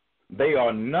they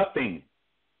are nothing,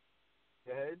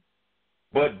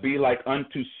 but be like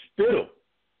unto spittle,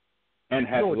 and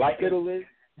have like spittle is,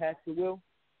 Pastor Will?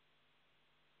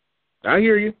 I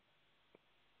hear you.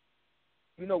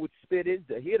 You know what spit is?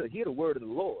 Hear the word of the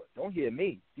Lord. Don't hear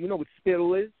me. Do you know what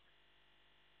spittle is?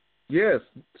 Yes,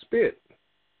 spit.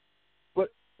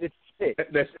 But it's spit.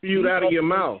 That's spewed out of your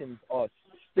mouth. Are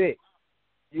spit.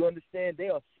 You understand? They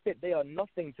are spit. They are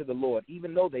nothing to the Lord,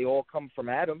 even though they all come from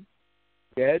Adam.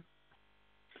 Dead.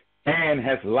 "And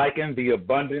has likened the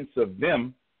abundance of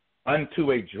them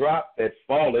unto a drop that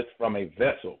falleth from a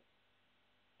vessel."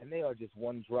 And they are just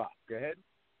one drop. Go ahead.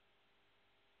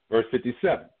 Verse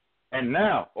 57, "And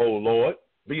now, O Lord,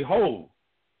 behold,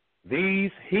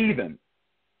 These heathen,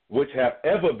 which have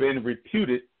ever been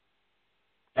reputed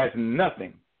as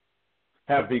nothing,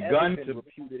 have begun to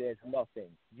reputed as nothing.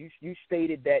 You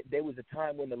stated that there was a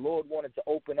time when the Lord wanted to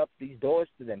open up these doors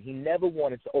to them. He never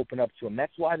wanted to open up to them.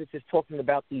 That's why this is talking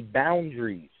about the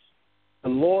boundaries. The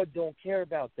Lord don't care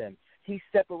about them. He's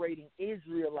separating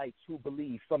Israelites who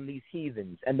believe from these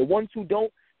heathens, and the ones who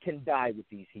don't can die with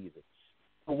these heathens.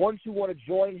 The ones who want to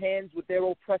join hands with their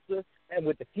oppressor and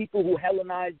with the people who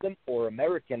Hellenize them or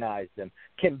Americanize them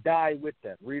can die with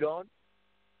them. Read on.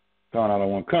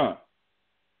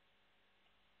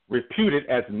 Reputed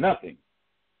as nothing,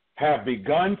 have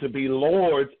begun to be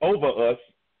lords over us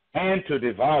and to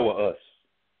devour us.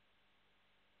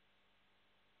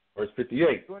 Verse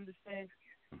 58. You understand?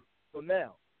 So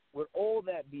now, with all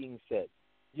that being said,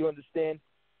 you understand?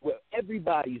 Well,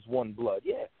 everybody's one blood.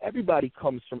 Yeah, everybody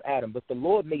comes from Adam, but the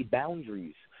Lord made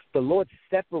boundaries. The Lord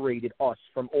separated us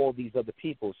from all these other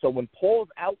people. So when Paul's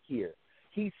out here,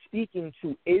 he's speaking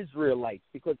to Israelites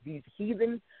because these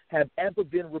heathens have ever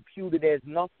been reputed as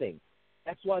nothing.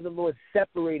 That's why the Lord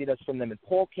separated us from them, and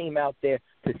Paul came out there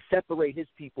to separate his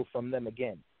people from them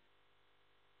again.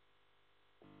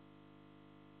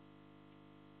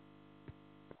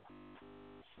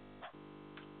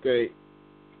 Okay,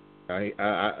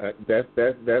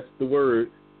 that's the word.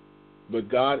 But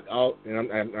God,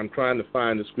 and I'm trying to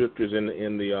find the scriptures in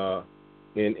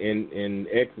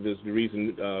Exodus. The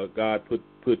reason God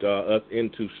put us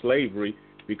into slavery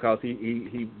because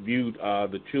he viewed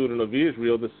the children of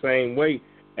Israel the same way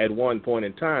at one point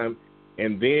in time,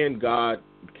 and then God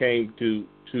came to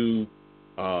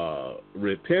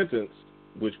repentance,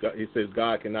 which he says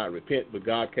God cannot repent, but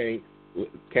God came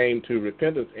to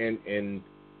repentance and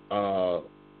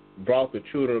brought the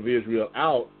children of Israel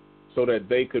out so that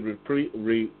they could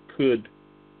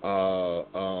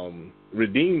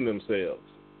redeem themselves.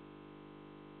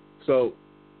 So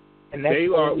they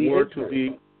were to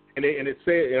be, and it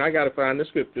said, and I got to find the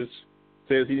scriptures.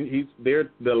 Says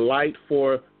they're the light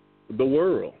for the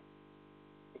world.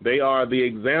 They are the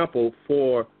example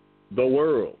for the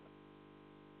world.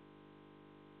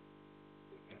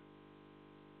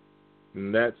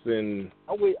 And that's in.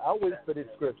 I'll wait for this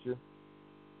scripture.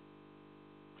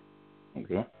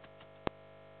 Okay.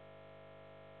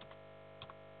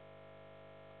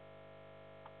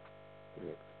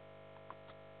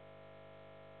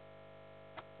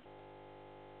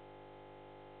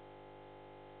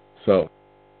 So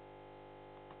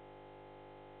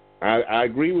I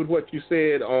agree with what you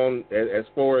said on as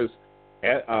far as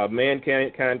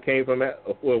mankind came from,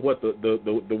 or what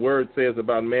the word says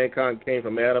about mankind came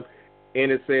from Adam,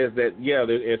 and it says that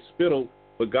it's spittle,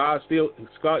 but God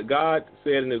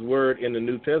said in His word in the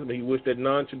New Testament He wished that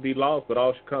none should be lost, but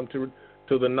all should come to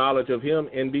the knowledge of Him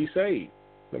and be saved.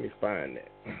 Let me find that.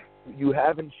 You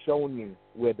haven't shown me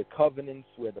where the covenants,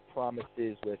 where the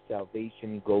promises, where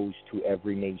salvation goes to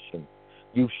every nation.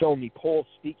 You've shown me Paul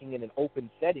speaking in an open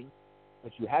setting,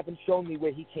 but you haven't shown me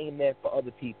where he came there for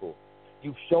other people.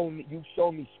 You've shown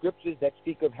me scriptures that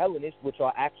speak of Hellenists, which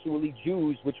are actually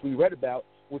Jews, which we read about,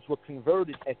 which were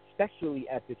converted, especially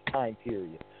at this time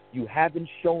period. You haven't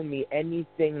shown me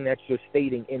anything that you're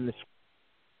stating in the scripture.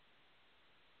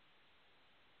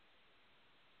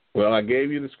 Well, I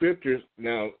gave you the scriptures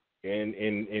now, and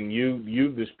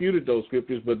you disputed those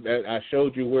scriptures, but I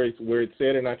showed you where it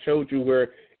said, and I showed you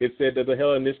where it said that the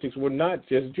Hellenistics were not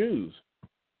just Jews.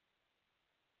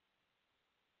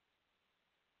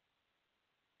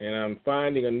 And I'm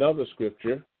finding another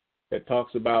scripture that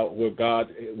talks about where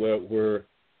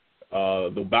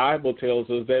the Bible tells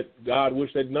us that God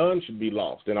wished that none should be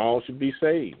lost and all should be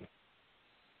saved.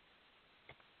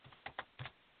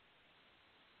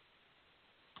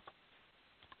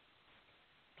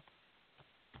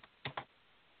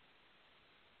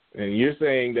 And you're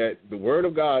saying that the Word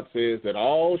of God says that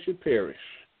all should perish,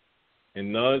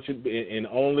 and none should be, and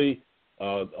only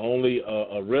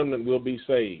a remnant will be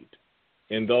saved.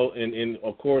 And though, and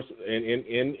of course,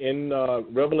 in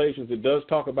Revelations, it does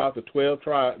talk about the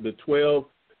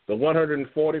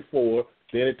 144.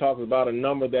 Then it talks about a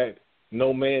number that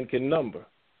no man can number,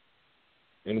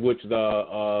 in which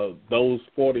those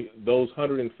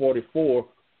 144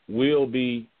 will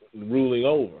be ruling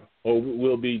over or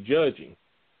will be judging.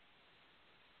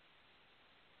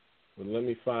 But let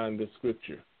me find the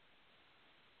scripture.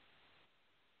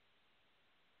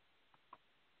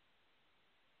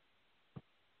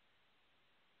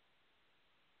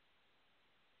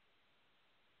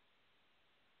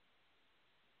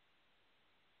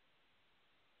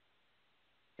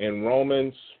 In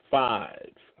Romans 5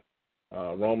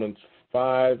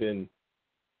 and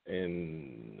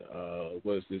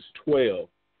what is this, 12.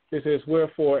 It says,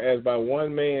 wherefore, as by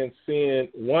one man sin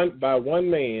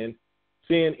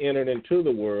entered into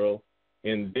the world,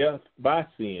 and death by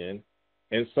sin,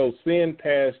 and so sin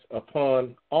passed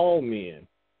upon all men,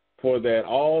 for that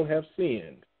all have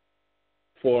sinned.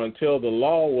 For until the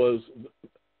law was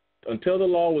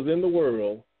in the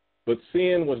world, but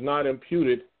sin was not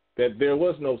imputed that there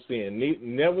was no sin.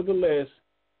 Nevertheless,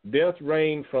 death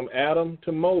reigned from Adam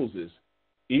to Moses,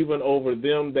 even over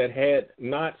them that had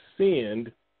not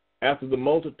sinned, after the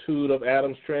multitude of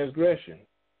Adam's transgression.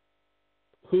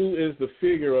 Who is the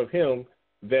figure of him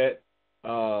that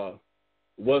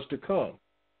was to come?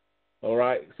 All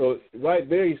right. So right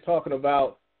there, he's talking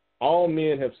about all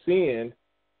men have sinned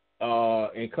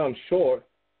and come short,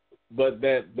 but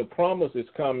that the promise is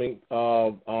coming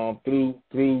through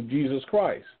Jesus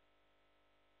Christ.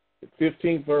 The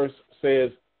 15th verse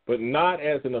says, but not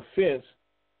as an offense,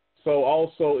 so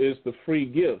also is the free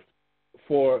gift.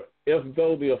 For if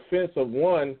though the offense of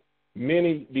one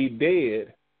many be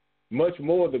dead, much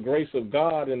more the grace of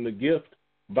God and the gift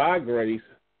by grace,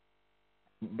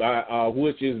 by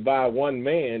which is by one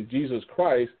man, Jesus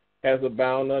Christ, has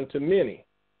abounded unto many.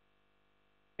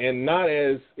 And not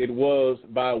as it was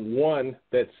by one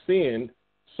that sinned,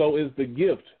 so is the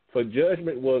gift. For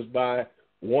judgment was by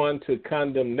one to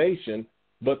condemnation,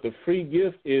 but the free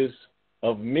gift is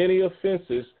of many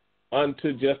offenses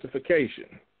unto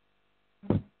justification.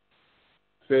 It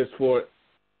says, for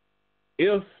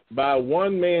if by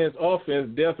one man's offense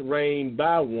death reigned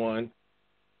by one,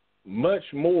 much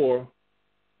more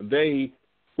they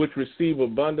which receive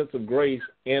abundance of grace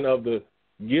and of the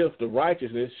gift of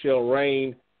righteousness shall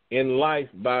reign in life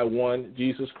by one,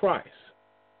 Jesus Christ.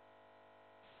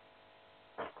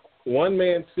 One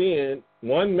man sinned,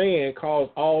 one man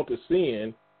caused all to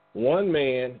sin, one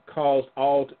man caused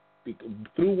all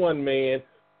through one man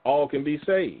all can be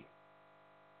saved.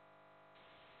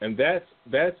 And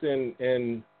that's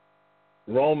in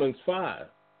Romans 5.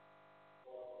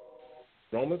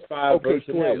 Romans 5, okay, verse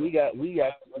so 12. now we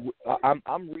got.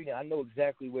 I'm reading. I know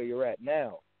exactly where you're at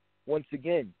now. Once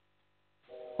again,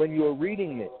 when you're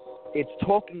reading this, it's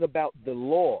talking about the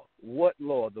law. What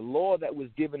law? The law that was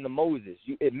given to Moses.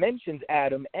 It mentions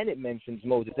Adam and it mentions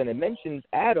Moses, and it mentions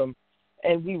Adam.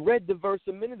 And we read the verse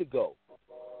a minute ago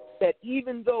that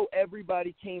even though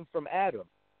everybody came from Adam,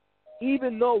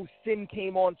 even though sin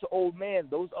came on to old man,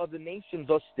 those other nations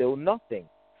are still nothing.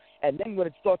 And then when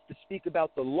it starts to speak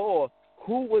about the law,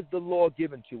 who was the law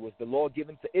given to? Was the law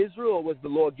given to Israel, or was the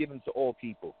law given to all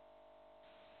people?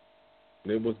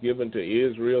 It was given to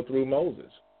Israel through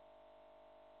Moses.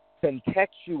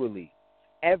 Contextually,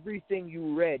 everything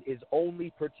you read is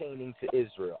only pertaining to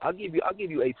Israel. I'll give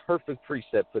you a perfect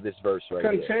precept for this verse right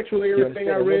here. Contextually, everything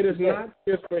I read is not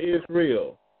just for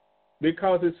Israel,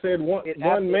 because it said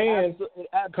one man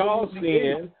caused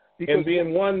sin, and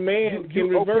then one man can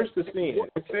reverse the sin.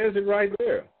 It says it right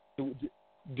there.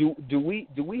 Do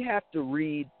we have to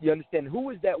read? You understand? Who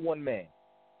is that one man?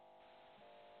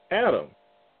 Adam.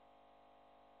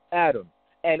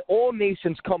 And all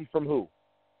nations come from who?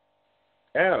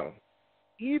 Adam.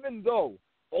 Even though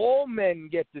all men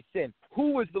get to sin,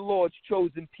 who is the Lord's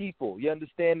chosen people? You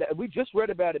understand that? We just read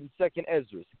about it in 2nd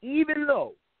Ezra. Even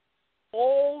though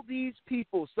all these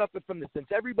people suffered from the sins,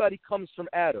 everybody comes from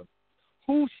Adam,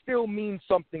 who still means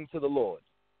something to the Lord?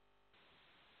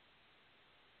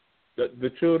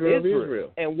 The children of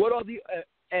Israel. And what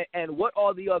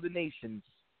are the other nations?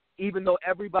 Even though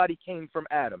everybody came from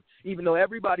Adam, even though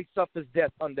everybody suffers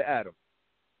death under Adam.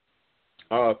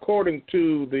 According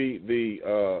to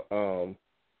the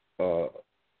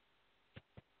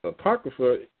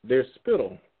Apocrypha, they're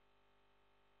spittle.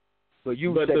 So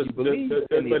you believe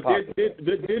in the Apocrypha.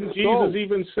 Didn't Jesus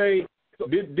even say?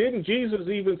 Didn't Jesus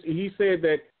even? He said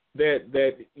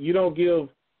that you don't give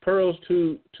pearls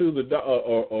to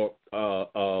the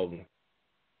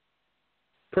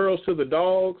pearls to the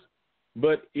dogs,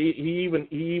 but he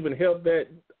even helped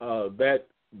that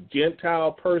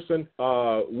Gentile person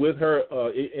with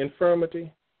her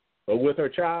infirmity or with her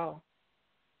child.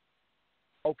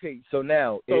 Okay, so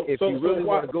now if you really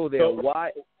want to go there,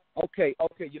 why? Okay,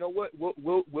 you know what?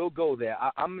 We'll go there.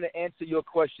 I'm going to answer your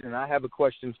question, and I have a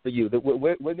question for you.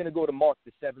 We're going to go to Mark,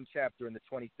 the 7th chapter, and the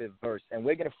 25th verse, and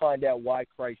we're going to find out why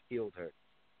Christ healed her.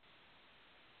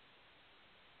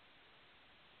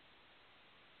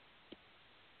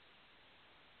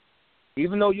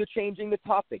 Even though you're changing the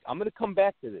topic, I'm going to come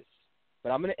back to this,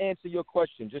 but I'm going to answer your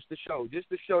question just to show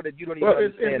that you don't even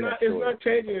understand that story. It's not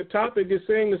changing the topic. It's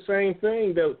saying the same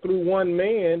thing, that through one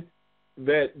man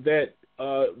that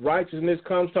righteousness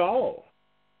comes to all.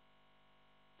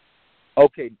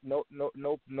 Okay, no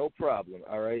problem.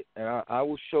 All right, and I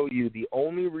will show you the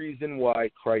only reason why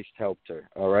Christ helped her.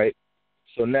 All right.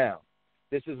 So now,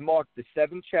 this is Mark the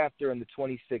 7th chapter and the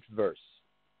 26th verse.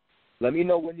 Let me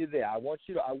know when you're there. I want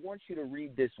you to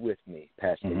read this with me,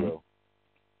 Pastor Will.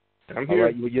 I'm here. All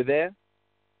right, you're there.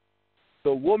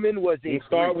 The woman was a. You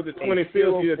start with the 25th.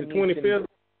 You're at the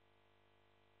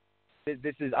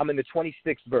 25th. I'm in the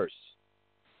 26th verse.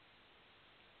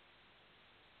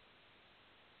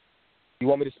 You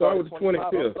want me to start with the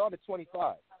 25th? I'll start at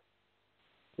 25.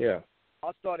 Yeah.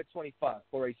 I'll start at 25.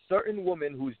 For a certain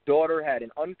woman whose daughter had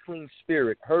an unclean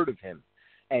spirit heard of him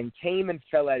and came and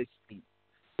fell at his feet.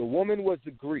 The woman was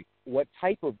a Greek. What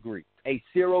type of Greek? A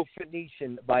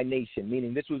Syrophoenician by nation,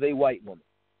 meaning this was a white woman.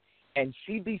 And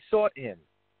she besought him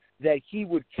that he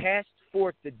would cast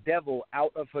forth the devil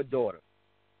out of her daughter.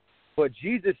 But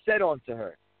Jesus said unto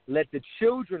her, let the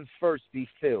children first be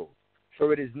filled,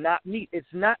 for it is not meet. It's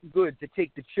not good to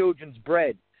take the children's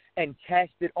bread and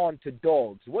cast it onto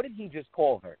dogs. What did he just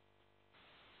call her?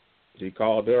 He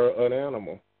called her an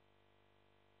animal.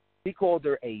 He called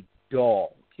her a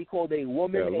dog. He called a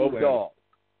woman a dog.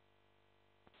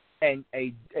 And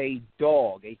a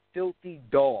dog, a filthy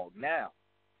dog. Now,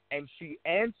 and she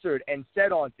answered and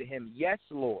said unto him, yes,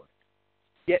 Lord.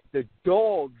 Yet the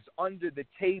dogs under the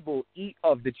table eat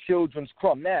of the children's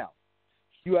crumb. Now,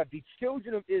 you have the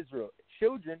children of Israel.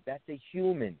 Children, that's a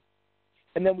human.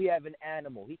 And then we have an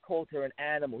animal. He called her an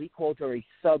animal. He called her a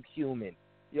subhuman.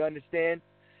 You understand?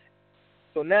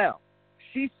 So now,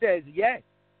 she says, yes,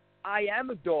 I am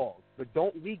a dog, but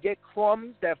don't we get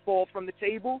crumbs that fall from the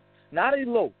table? Not a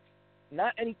loaf,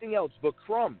 not anything else, but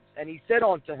crumbs. And he said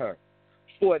unto her,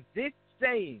 for this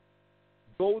saying,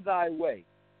 go thy way.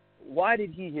 Why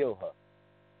did he heal her?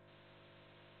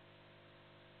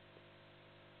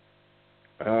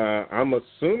 I'm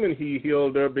assuming he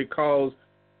healed her because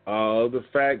of the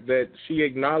fact that she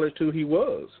acknowledged who he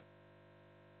was.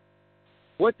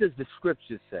 What does the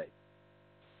scripture say?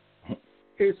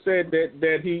 It said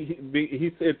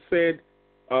it said,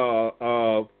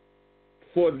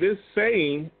 for this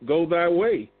saying, go thy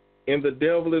way, and the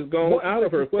devil is gone out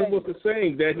of her. What was the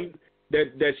saying?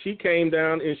 That she came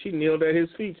down and she kneeled at his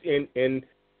feet and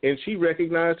she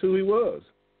recognized who he was.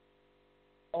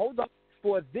 Hold up.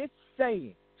 For this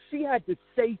saying, she had to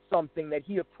say something that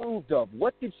he approved of.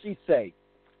 What did she say?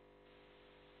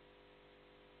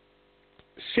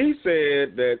 She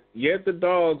said that yet the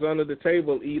dogs under the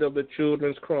table eat of the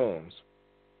children's crumbs.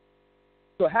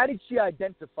 So how did she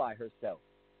identify herself?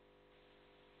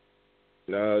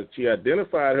 She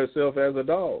identified herself as a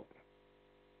dog.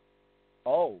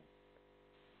 Oh.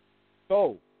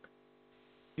 So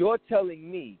you're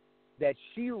telling me that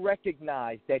she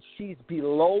recognized that she's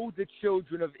below the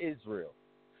children of Israel,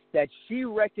 that she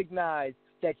recognized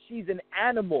that she's an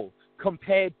animal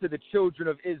compared to the children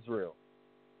of Israel.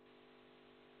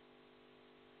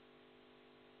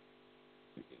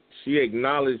 She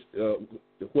acknowledged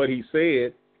what he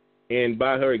said, and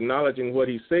by her acknowledging what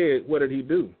he said, what did he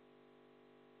do?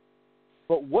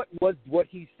 But what was what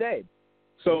he said?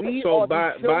 So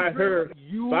by her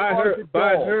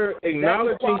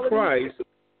acknowledging Christ,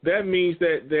 that means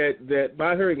that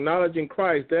by her acknowledging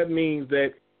Christ, that means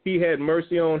that he had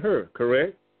mercy on her,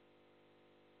 correct?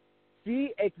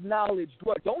 She acknowledged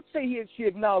what? Don't say she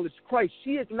acknowledged Christ.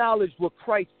 She acknowledged what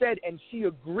Christ said, and she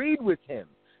agreed with him.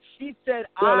 She said,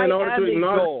 well, in order to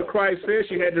acknowledge what Christ said,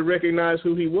 she had to recognize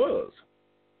who he was.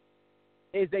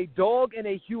 Is a dog and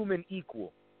a human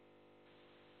equal?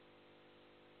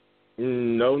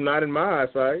 No, not in my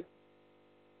eyesight.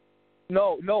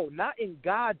 No, not in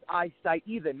God's eyesight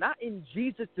either. Not in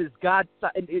Jesus' God's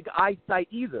eyesight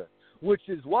either. Which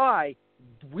is why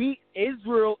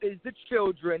Israel is the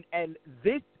children, and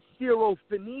this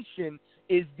Syrophoenician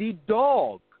is the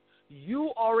dog.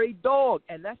 You are a dog,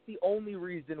 and that's the only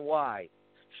reason why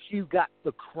she got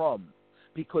the crumb,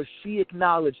 because she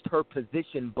acknowledged her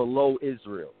position below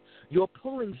Israel. You're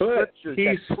pulling scriptures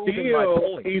that's proving my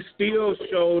point. He still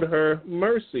showed her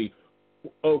mercy.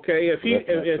 Okay, if he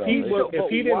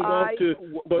didn't want to,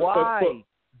 why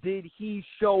did he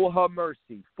show her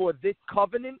mercy? For this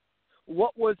covenant?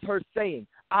 What was her saying?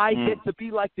 I get to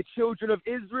be like the children of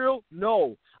Israel?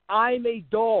 No, I'm a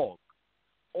dog.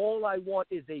 All I want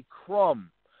is a crumb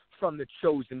from the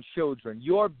chosen children.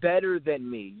 You're better than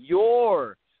me.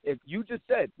 If you just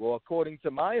said, well, according to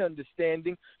my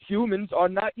understanding, humans are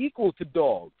not equal to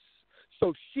dogs.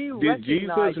 So she did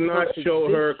Jesus not show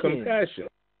her compassion?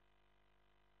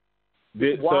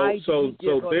 Why did he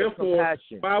give her the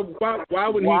compassion? Why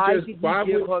wouldn't he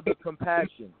give her the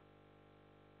compassion?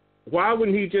 Why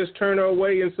wouldn't he just turn her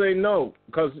away and say no?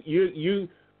 Because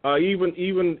even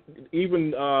in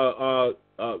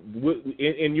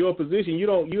your position,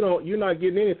 you're not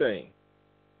getting anything.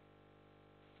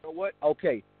 You know what?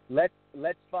 Okay, let's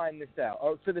find this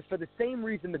out. For the same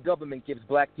reason the government gives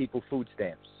black people food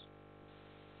stamps.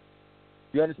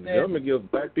 You understand? The government gives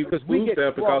black people food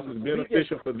stamps because it's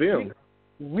beneficial for them.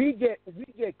 We get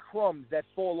crumbs that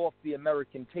fall off the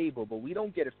American table, but we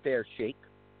don't get a fair shake.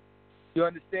 You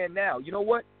understand now? You know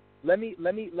what? Let me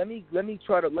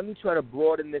try to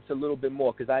broaden this a little bit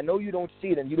more, because I know you don't see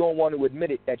it and you don't want to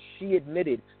admit it, that she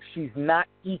admitted she's not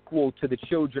equal to the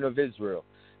children of Israel.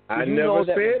 I never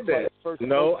said that.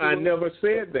 No, I never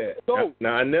said that.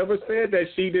 Now, I never said that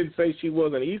she didn't say she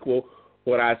wasn't equal.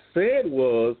 What I said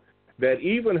was that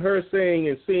even her saying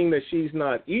and seeing that she's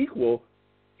not equal,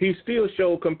 he still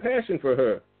showed compassion for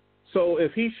her. So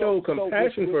if he showed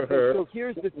compassion for her, so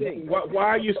here's the thing. Why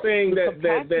are you saying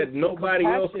that nobody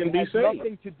else can be saved?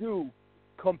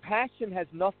 Compassion has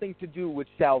nothing to do with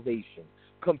salvation.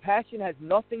 Compassion has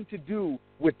nothing to do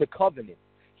with the covenant.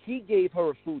 He gave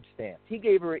her a food stamp. He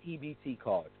gave her an EBT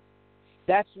card.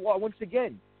 That's why, once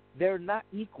again, they're not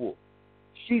equal.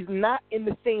 She's not in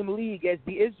the same league as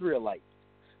the Israelites.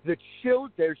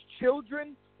 There's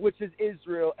children, which is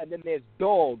Israel, and then there's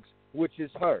dogs, which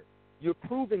is her. You're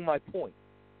proving my point.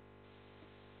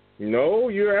 No,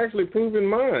 you're actually proving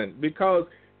mine, because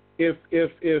if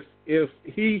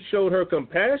he showed her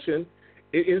compassion,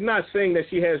 it's not saying that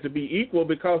she has to be equal,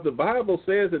 because the Bible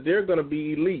says that they're going to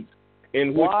be elite,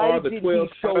 in which are the 12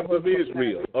 tribes of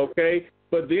Israel. Okay,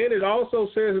 but then it also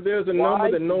says that there's a number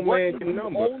that no man can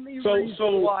number.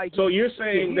 So you're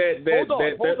saying that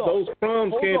those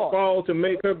crumbs can't fall to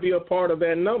make her be a part of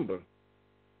that number.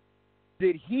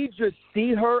 Did he just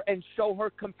see her and show her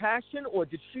compassion, or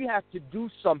did she have to do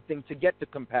something to get the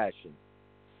compassion?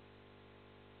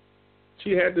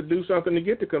 She had to do something to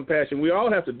get the compassion. We all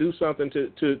have to do something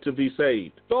to be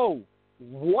saved. So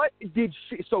what did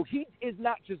she? So he is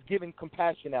not just giving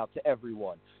compassion out to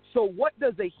everyone. So what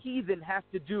does a heathen have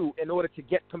to do in order to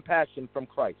get compassion from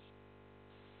Christ?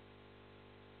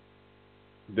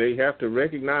 They have to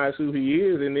recognize who he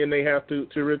is, and then they have to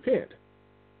repent.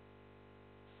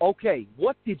 Okay,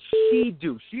 what did she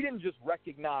do? She didn't just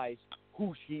recognize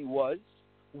who she was.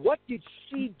 What did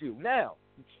she do? Now,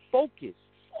 focus.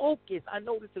 I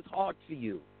know this is hard for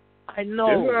you. I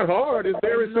know. It's not hard. It's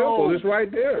very simple. It's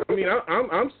right there. I mean,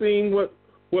 I'm seeing what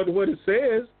it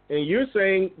says, and you're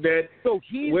saying that. So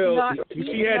she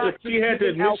had to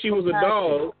admit she was a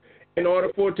dog in order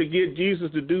for it to get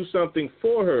Jesus to do something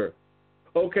for her.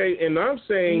 Okay, and I'm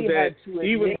saying that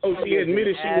even though she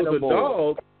admitted she was a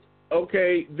dog,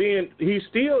 okay, then he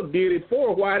still did it for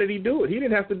her. Why did he do it? He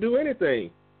didn't have to do anything.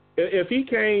 If he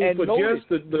came for just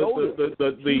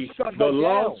the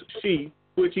lost sheep,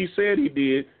 which he said he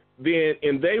did, then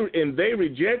and they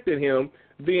rejected him,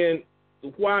 then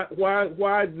why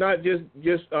not just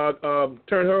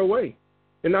turn her away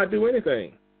and not do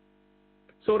anything?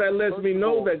 So that lets me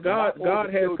know that God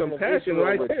has compassion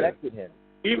right there.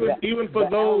 Even for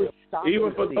those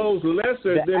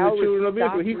lesser than the children of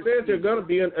Israel. He says they're going to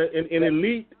be an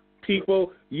elite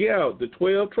people, the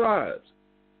 12 tribes.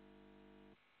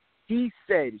 He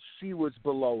said she was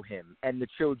below him and the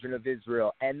children of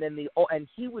Israel, and then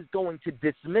he was going to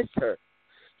dismiss her.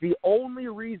 The only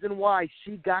reason why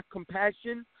she got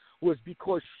compassion was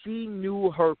because she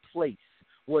knew her place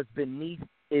was beneath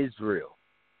Israel.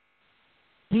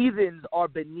 Heathens are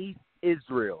beneath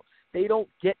Israel. They don't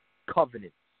get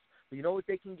covenants. But you know what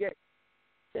they can get?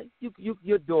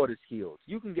 Your daughter's healed.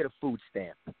 You can get a food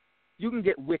stamp. You can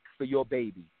get WIC for your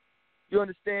baby. You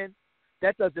understand?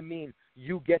 That doesn't mean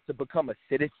you get to become a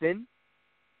citizen.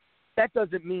 That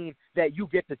doesn't mean that you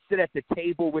get to sit at the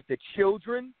table with the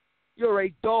children. You're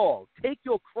a dog. Take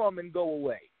your crumb and go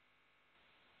away.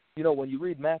 You know, when you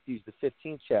read Matthew, the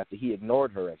 15th chapter, he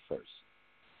ignored her at first.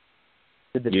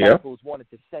 The disciples wanted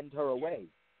to send her away.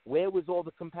 Where was all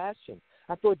the compassion?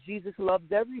 I thought Jesus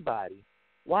loved everybody.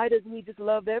 Why doesn't he just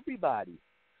love everybody?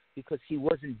 Because he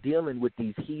wasn't dealing with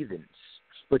these heathens.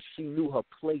 But she knew her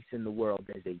place in the world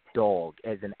as a dog,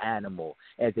 as an animal,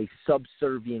 as a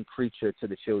subservient creature to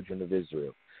the children of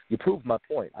Israel. You proved my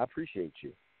point. I appreciate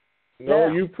you. No,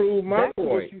 you proved my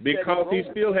point, because he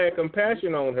still had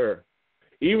compassion on her.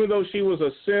 Even though she was a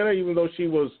sinner, even though she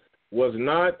was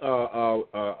not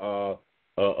a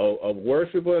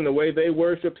worshiper in the way they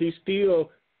worshipped, he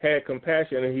still had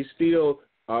compassion, and he still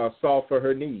saw for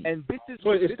her needs. And this is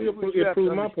what you have to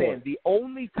understand. The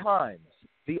only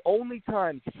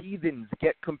times heathens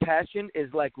get compassion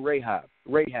is like Rahab,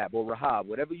 or Rahab,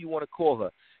 whatever you want to call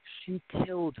her. She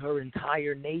killed her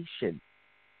entire nation.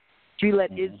 She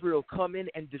let Israel come in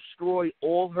and destroy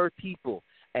all her people.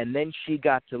 and then she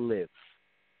got to live.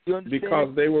 You understand?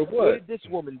 Because they were what? What did this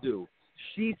woman do?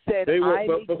 She said, they were,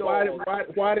 "I'm but a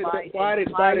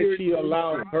why did she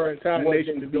allow her entire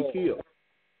nation to be killed?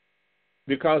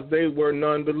 Because they were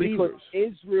non-believers.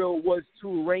 Because Israel was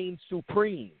to reign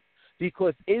supreme.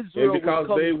 Because Israel and because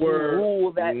was they to were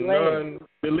rule that land.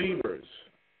 Non-believers.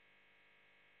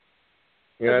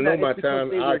 Yeah, I know my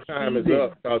time. Our time is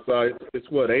up. It's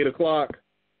what, 8:00.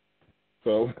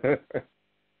 So,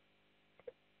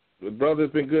 the brother,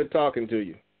 it's been good talking to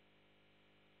you,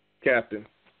 Captain.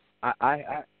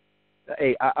 I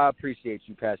appreciate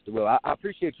you, Pastor Will. I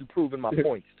appreciate you proving my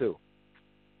points too.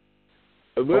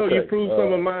 Well, okay. You proved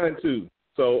some of mine too.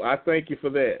 So I thank you for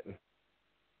that.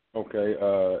 Okay,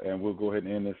 and we'll go ahead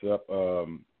and end this up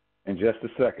in just a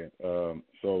second.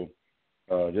 So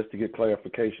just to get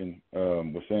clarification,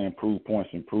 we're saying prove points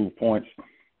and prove points.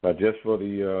 Just for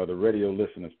the radio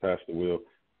listeners, Pastor Will,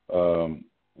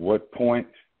 what point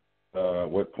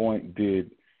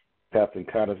did Captain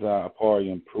Chaataza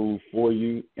Aparian prove for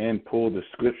you and pull the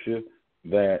scripture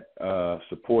that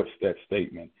supports that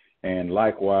statement? And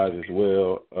likewise as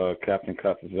well, Captain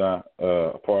Chaataza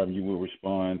Aparian, you will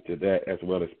respond to that as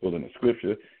well as pulling the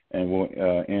scripture, and we'll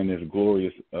end this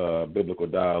glorious biblical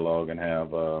dialogue and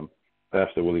have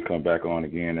Pastor Willie come back on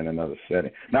again in another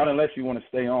setting. Not unless you want to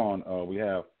stay on,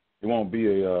 it won't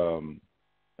be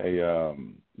a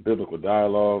biblical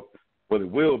dialogue, but it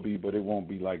will be, but it won't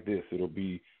be like this. It'll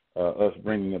be us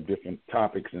bringing up different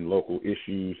topics and local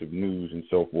issues of news and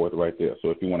so forth right there.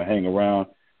 So if you want to hang around,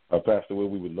 Pastor Will,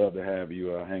 we would love to have you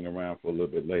hang around for a little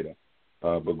bit later.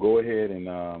 But go ahead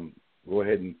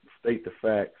and state the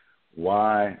fact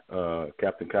why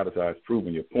Captain Chaataza is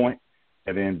proving your point,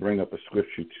 and then bring up a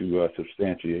scripture to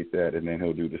substantiate that, and then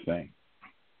he'll do the same.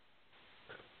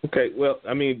 Okay, well,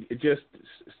 I mean, just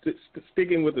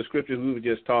sticking with the scriptures we were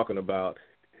just talking about,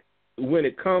 when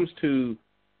it comes to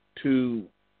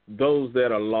those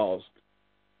that are lost,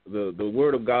 the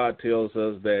Word of God tells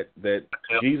us that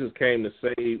Jesus came to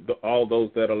save all those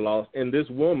that are lost. And this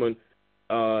woman,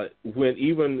 when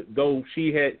even though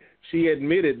she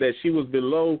admitted that she was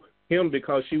below him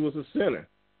because she was a sinner,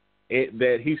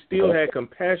 that he still had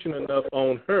compassion enough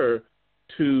on her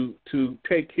to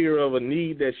take care of a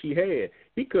need that she had.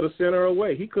 He could have sent her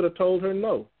away. He could have told her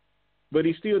no, but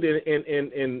he still did.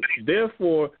 And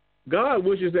therefore, God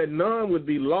wishes that none would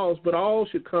be lost, but all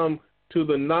should come to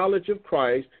the knowledge of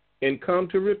Christ and come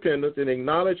to repentance and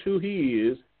acknowledge who he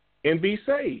is and be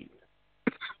saved.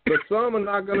 But some are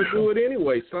not going to do it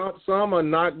anyway. Some are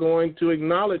not going to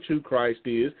acknowledge who Christ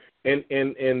is,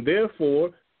 and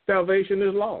therefore salvation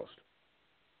is lost.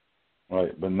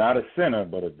 Right, but not a sinner,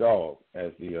 but a dog,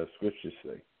 as the scriptures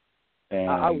say.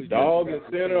 And dog and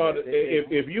sinner are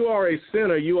if you are a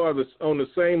sinner, you are on the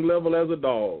same level as a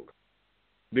dog,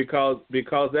 because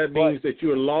that means that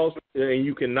you are lost and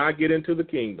you cannot get into the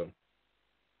kingdom.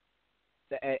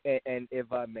 And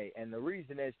if I may, and the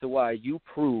reason as to why you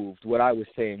proved what I was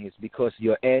saying is because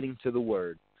you're adding to the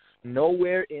word.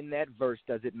 Nowhere in that verse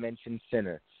does it mention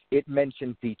sinner. It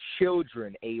mentions the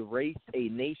children, a race, a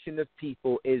nation of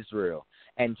people, Israel,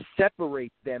 and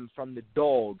separates them from the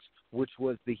dogs, which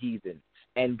was the heathen.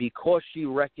 And because she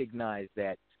recognized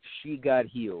that, she got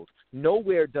healed.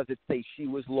 Nowhere does it say she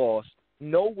was lost.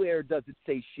 Nowhere does it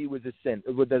say she was a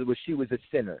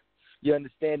sinner. You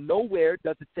understand? Nowhere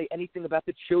does it say anything about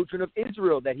the children of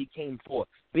Israel that he came for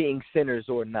being sinners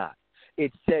or not.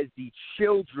 It says the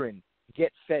children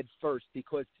get fed first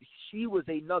because she was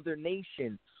another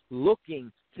nation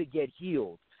looking to get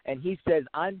healed. And he says,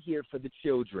 I'm here for the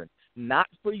children, not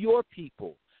for your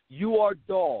people. You are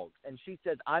dogs. And she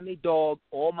says, I'm a dog.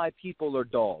 All my people are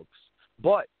dogs.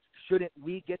 But shouldn't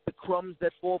we get the crumbs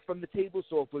that fall from the table?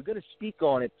 So if we're going to speak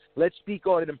on it, let's speak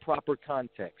on it in proper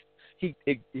context. He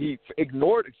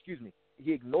ignored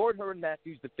her in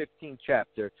Matthew, the 15th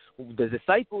chapter. The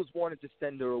disciples wanted to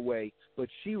send her away, but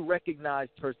she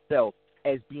recognized herself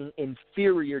as being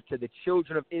inferior to the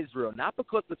children of Israel, not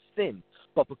because of sin,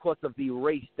 but because of the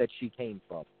race that she came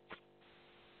from.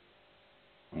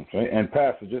 Okay, and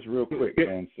Pastor, just real quick,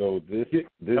 and so this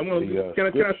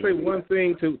can I say one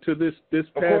thing to this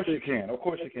passage? Of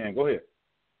course you can. Go ahead.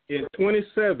 In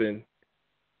 27,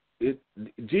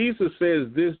 Jesus says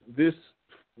this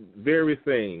very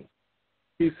thing.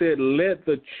 He said, "Let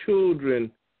the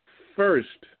children first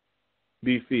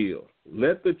be filled.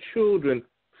 Let the children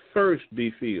first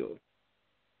be filled."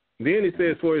 Then he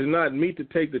says, "For it is not meet to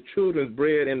take the children's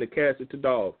bread and to cast it to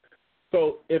dogs."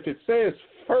 So if it says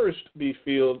first be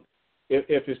filled,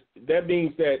 that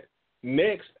means that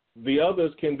next the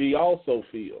others can be also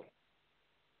filled.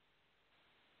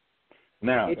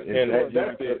 Now, that's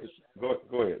it. Go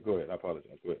ahead. I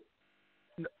apologize. Go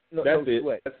ahead. No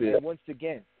sweat. That's it. And once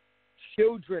again,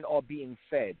 children are being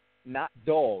fed, not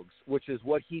dogs, which is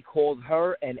what he called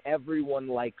her and everyone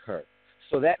like her.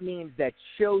 So that means that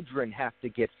children have to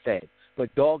get fed,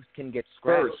 but dogs can get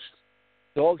scraps.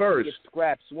 Dogs can get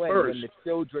scraps when the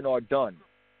children are done.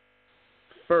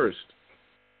 First.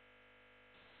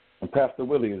 And Pastor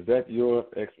Willie, is that your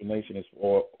explanation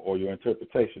or your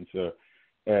interpretation, sir,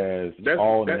 as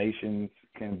all nations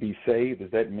can be saved?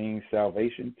 Does that mean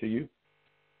salvation to you?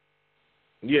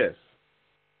 Yes.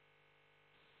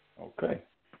 Okay.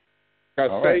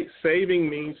 Because saving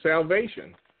means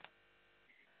salvation.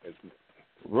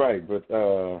 Right, but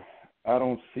I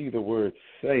don't see the word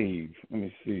save. Let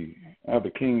me see. I have the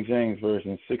King James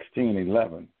Version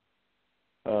 16:11.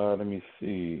 Let me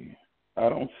see. I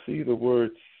don't see the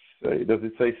word save. Does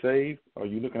it say save? Are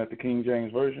you looking at the King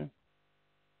James Version?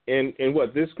 In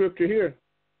what, this scripture here?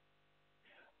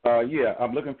 Yeah,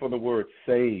 I'm looking for the word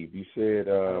save. You said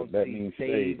that means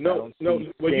save. No.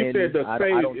 Well, you said the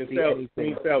save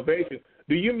means salvation.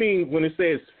 Do you mean when it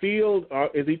says field,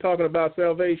 is he talking about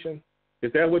salvation?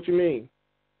 Is that what you mean?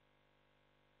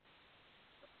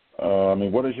 I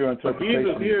mean, what is your interpretation?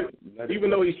 Jesus here, even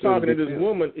though he's talking to this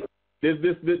woman,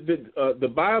 the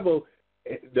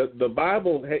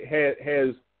Bible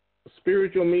has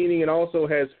spiritual meaning and also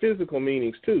has physical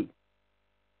meanings too.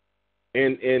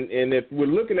 And if we're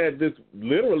looking at this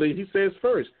literally, he says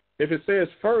first. If it says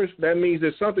first, that means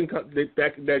there's something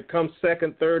that comes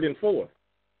second, third, and fourth.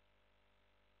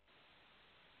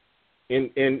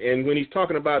 And when he's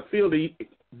talking about field,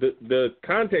 the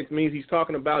context means he's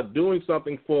talking about doing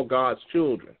something for God's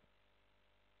children.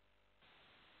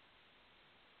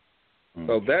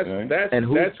 So that's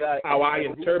how I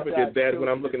interpreted that when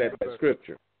I'm looking at that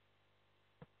scripture.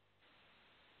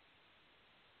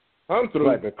 I'm through.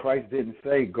 Right, but Christ didn't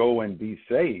say go and be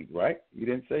saved, right? He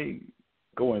didn't say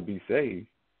go and be saved,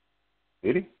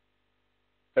 did he?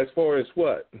 As far as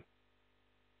what?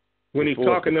 When he's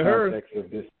talking to her? Of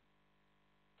this.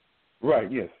 Right,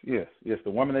 yes.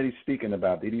 The woman that he's speaking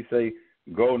about, did he say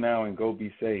go now and go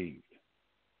be saved?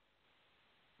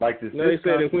 Like this. No, he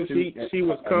said that when she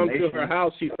was come to her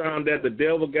house, she found that the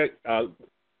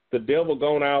devil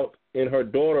gone out and her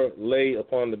daughter lay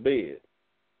upon the bed.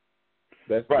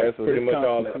 That's so pretty much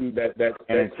all that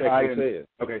section says.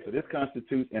 Okay, so this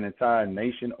constitutes an entire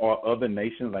nation or other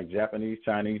nations like Japanese,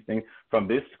 Chinese things. From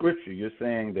this scripture, you're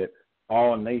saying that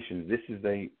all nations, this is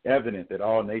the evidence that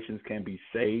all nations can be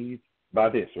saved by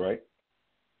this, right?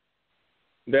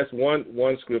 That's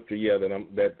one scripture, yeah.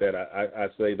 I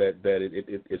say that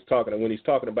it's talking when he's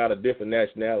talking about a different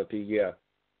nationality, yeah.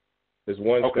 There's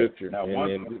one scripture, now,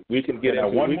 and we can get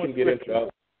into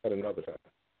at another time.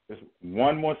 There's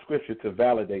one more scripture to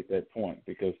validate that point,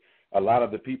 because a lot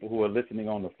of the people who are listening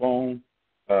on the phone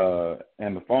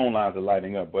and the phone lines are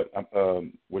lighting up, but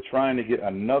we're trying to get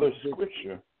another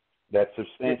scripture that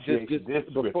substantiates this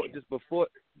scripture.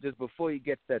 Just before you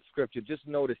get to that scripture, just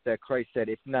notice that Christ said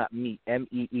it's not meat,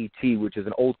 M-E-E-T, which is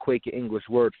an old Quaker English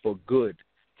word for good,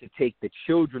 to take the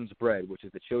children's bread, which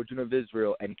is the children of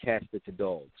Israel, and cast it to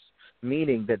dogs,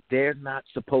 meaning that they're not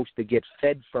supposed to get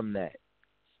fed from that.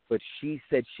 But she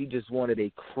said she just wanted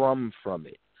a crumb from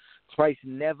it. Christ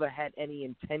never had any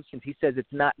intentions. He says it's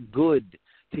not good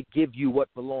to give you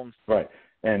what belongs to you. Right.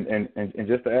 And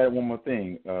just to add one more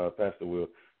thing, Pastor Will,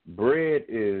 bread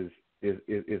is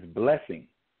blessing,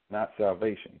 not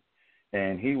salvation.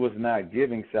 And he was not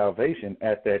giving salvation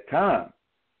at that time.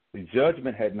 The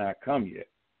judgment had not come yet.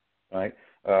 Right?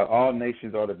 All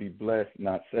nations are to be blessed,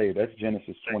 not saved. That's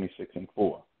Genesis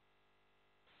 26:4.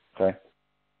 Okay?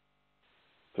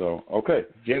 So, okay.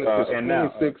 Genesis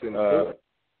 26:4.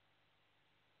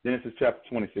 Genesis chapter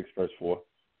 26, verse 4.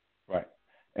 Right.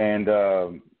 And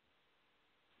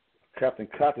Captain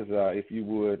Chaataza, if you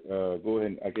would go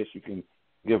ahead and I guess you can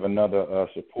give another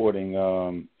supporting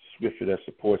scripture that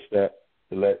supports that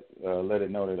to let it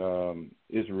know that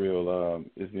Israel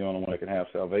is the only one that can have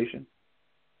salvation.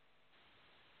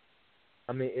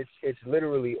 I mean, it's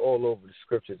literally all over the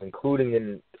scriptures, including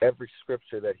in every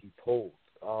scripture that he pulled.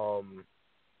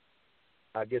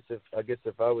 I guess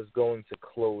if I was going to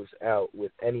close out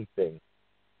with anything,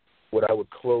 what I would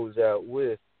close out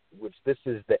with, which this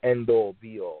is the end all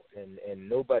be all, and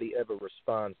nobody ever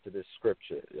responds to this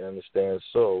scripture. You understand?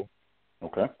 So,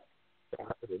 okay.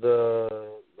 Let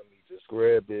me just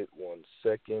grab it 1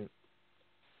 second.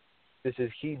 This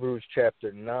is Hebrews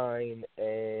chapter 9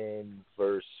 and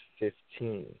verse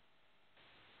 15.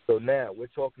 So now we're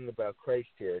talking about Christ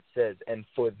here. It says, and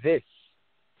for this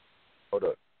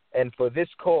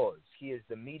cause he is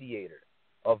the mediator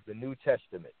of the New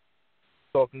Testament,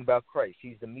 Talking about Christ.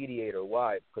 He's the mediator.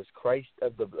 Why? Because Christ,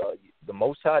 the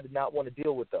Most High, did not want to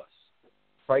deal with us.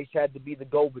 Christ had to be the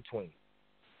go-between.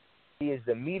 He is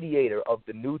the mediator of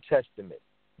the New Testament,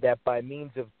 that by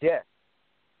means of death,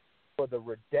 for the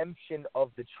redemption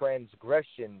of the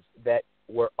transgressions that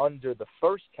were under the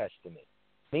First Testament,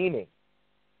 meaning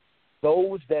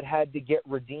those that had to get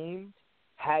redeemed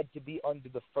had to be under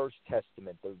the First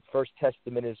Testament. The First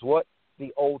Testament is what?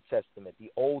 The Old Testament,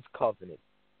 the Old Covenant.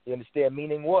 You understand?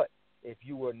 Meaning what? If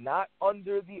you were not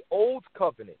under the Old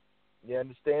Covenant, you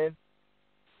understand?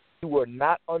 You were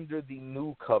not under the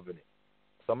New Covenant.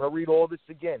 So I'm going to read all this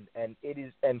again. And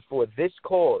for this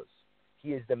cause,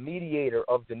 he is the mediator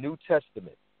of the New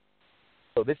Testament.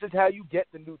 So this is how you get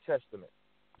the New Testament.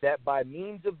 That by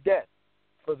means of death,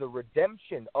 for the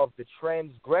redemption of the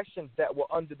transgressions that were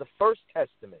under the First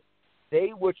Testament, they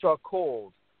which are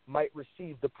called might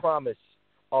receive the promise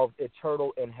of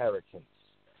eternal inheritance.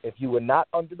 If you were not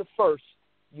under the first,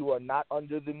 you are not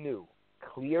under the new.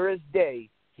 Clear as day,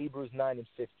 Hebrews 9 and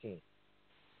 15.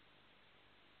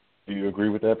 Do you agree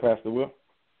with that, Pastor Will?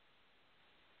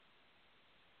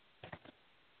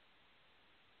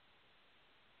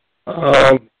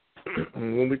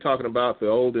 When we're talking about the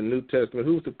Old and New Testament,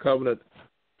 who's the covenant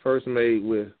first made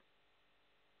with?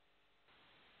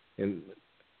 And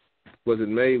was it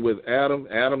made with Adam?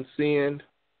 Adam sinned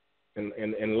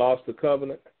and lost the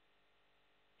covenant,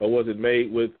 or was it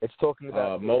made with it's talking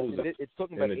about Moses? It's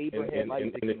talking about Abraham,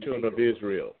 Isaac, and the children of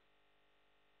Israel.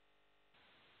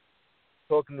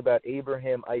 Talking about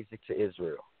Abraham, Isaac to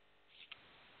Israel.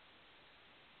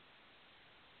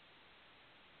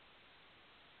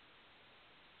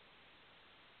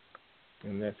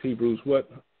 And that's Hebrews what?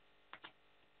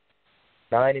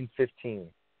 9 and 15,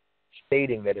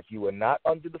 stating that if you are not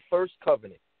under the first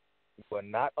covenant, you are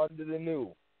not under the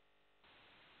new.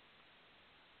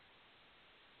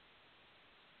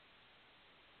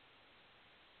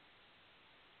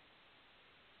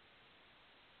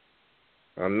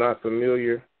 I'm not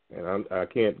familiar, and I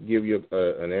can't give you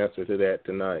an answer to that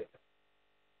tonight.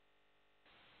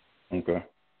 Okay.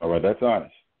 All right. That's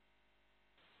honest.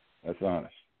 That's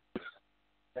honest.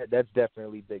 That's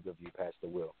definitely big of you, Pastor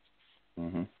Will.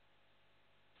 Mm-hmm.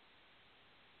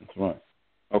 That's right.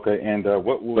 Okay, and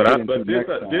what we'll but get I, into but next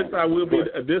this time.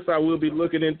 I will be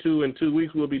looking into in 2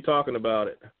 weeks. We'll be talking about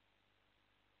it.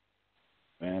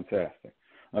 Fantastic.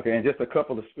 Okay, and just a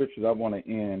couple of scriptures I want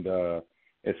to end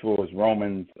as far as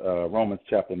Romans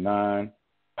chapter 9,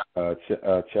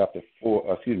 chapter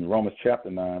 4. Romans chapter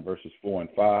 9 verses 4 and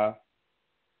 5.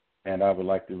 And I would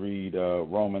like to read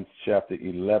Romans chapter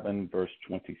 11 verse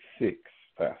 26,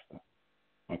 Pastor.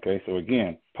 Okay, so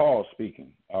again, Paul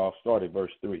speaking. I'll start at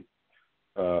verse 3.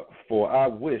 For I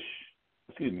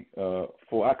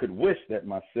could wish that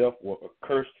myself were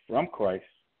accursed from Christ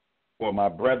for my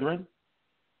brethren,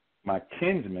 my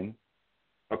kinsmen,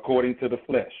 according to the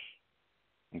flesh.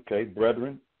 Okay,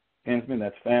 brethren, kinsmen,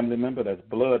 that's family member, that's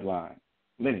bloodline,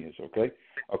 lineage, okay?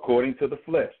 According to the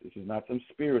flesh. This is not some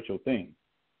spiritual thing.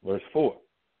 Verse 4,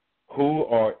 who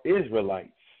are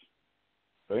Israelites,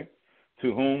 okay,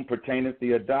 to whom pertaineth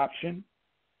the adoption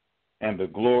and the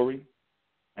glory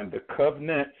and the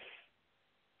covenants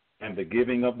and the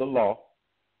giving of the law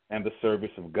and the service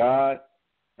of God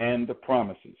and the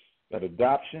promises. That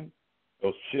adoption,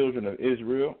 those children of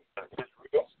Israel,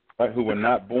 right, who were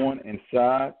not born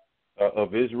inside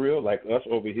of Israel, like us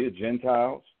over here,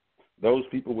 Gentiles, those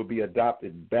people would be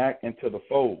adopted back into the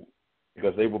fold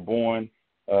because they were born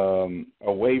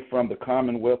away from the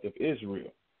commonwealth of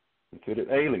Israel, considered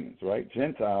aliens, right?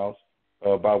 Gentiles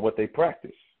by what they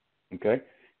practice, okay?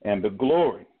 And the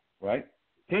glory, right?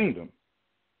 Kingdom,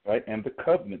 right? And the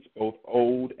covenants, both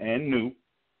old and new,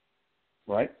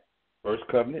 right? First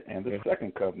covenant and the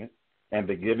second covenant, and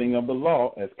the giving of the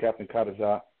law, as Captain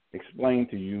Chaataza explained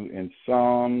to you in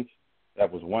Psalms,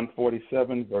 that was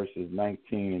 147 verses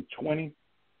 19 and 20.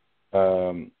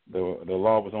 The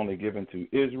law was only given to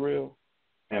Israel.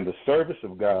 And the service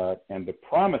of God and the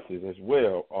promises as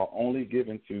well are only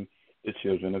given to the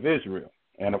children of Israel.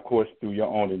 And, of course, through your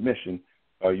own admission,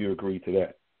 you agree to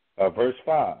that. Verse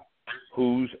 5,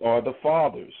 whose are the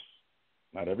fathers?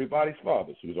 Not everybody's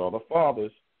fathers. Whose are the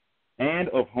fathers? And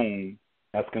of whom,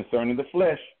 as concerning the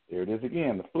flesh, there it is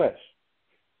again, the flesh,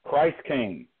 Christ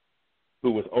came,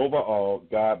 who was over all,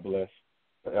 God bless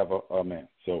forever. Amen.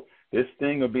 So this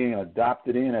thing of being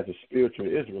adopted in as a spiritual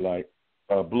Israelite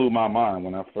blew my mind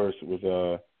when I first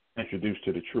was introduced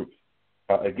to the truth.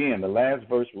 Again, the last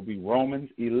verse will be Romans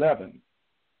 11,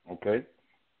 okay?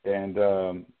 And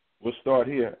we'll start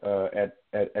here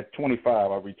at 25.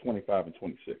 I'll read 25 and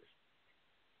 26.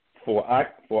 For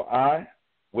I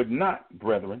would not,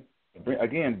 brethren,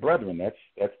 Again, brethren,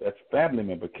 that's family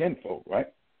member, kinfolk, right?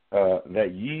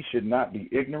 That ye should not be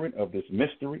ignorant of this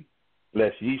mystery,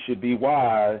 lest ye should be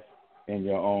wise in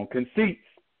your own conceits,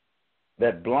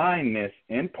 that blindness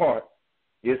in part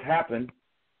is happened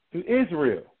to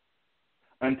Israel,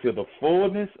 until the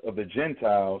fullness of the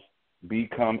Gentiles be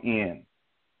come in.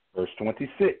 Verse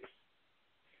 26.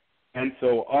 And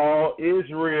so all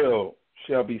Israel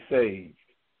shall be saved,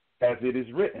 as it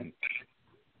is written,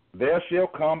 there shall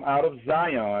come out of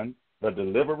Zion the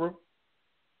deliverer,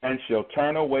 and shall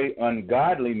turn away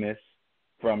ungodliness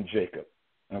from Jacob.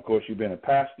 And, of course, you've been a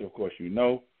pastor. Of course, you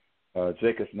know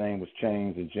Jacob's name was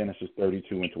changed in Genesis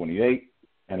 32 and 28,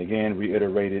 and again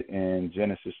reiterated in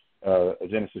Genesis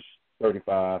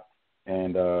 35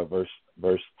 and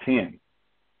verse 10.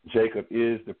 Jacob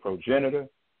is the progenitor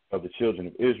of the children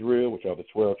of Israel, which are the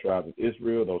 12 tribes of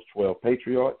Israel, those 12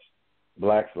 patriarchs,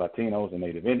 blacks, Latinos, and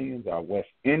Native Indians, our West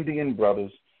Indian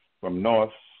brothers from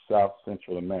North, South,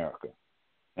 Central America.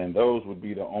 And those would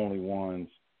be the only ones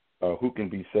who can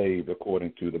be saved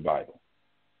according to the Bible.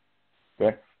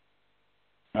 Okay?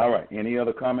 All right. Any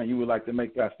other comment you would like to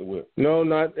make, Pastor Will? No,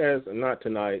 not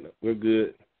tonight. We're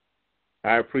good.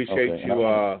 I appreciate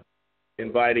you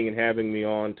inviting and having me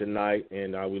on tonight,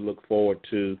 and we look forward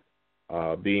to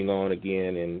being on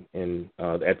again and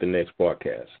at the next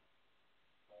broadcast.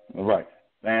 All right.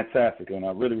 Fantastic. And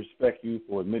I really respect you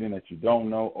for admitting that you don't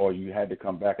know or you had to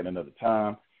come back at another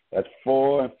time. That's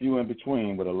far and few in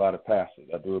between with a lot of pastors.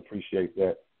 I do appreciate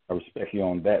that. I respect you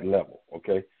on that level,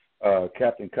 okay?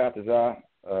 Captain Chaataza,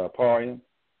 Parian,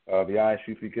 the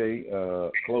I.S.U.P.K,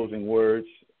 closing words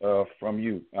from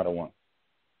you, out of one.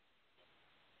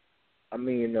 I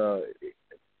mean,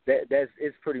 that's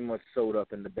it's pretty much sewed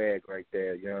up in the bag right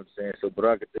there, you know what I'm saying? So, but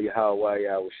I could tell you how why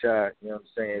I was shy, you know what I'm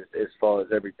saying, as far as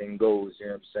everything goes, you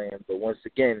know what I'm saying? But once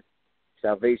again,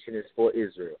 salvation is for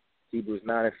Israel. Hebrews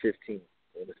 9 and 15,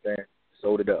 you understand?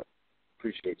 Sewed it up.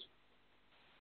 Appreciate you.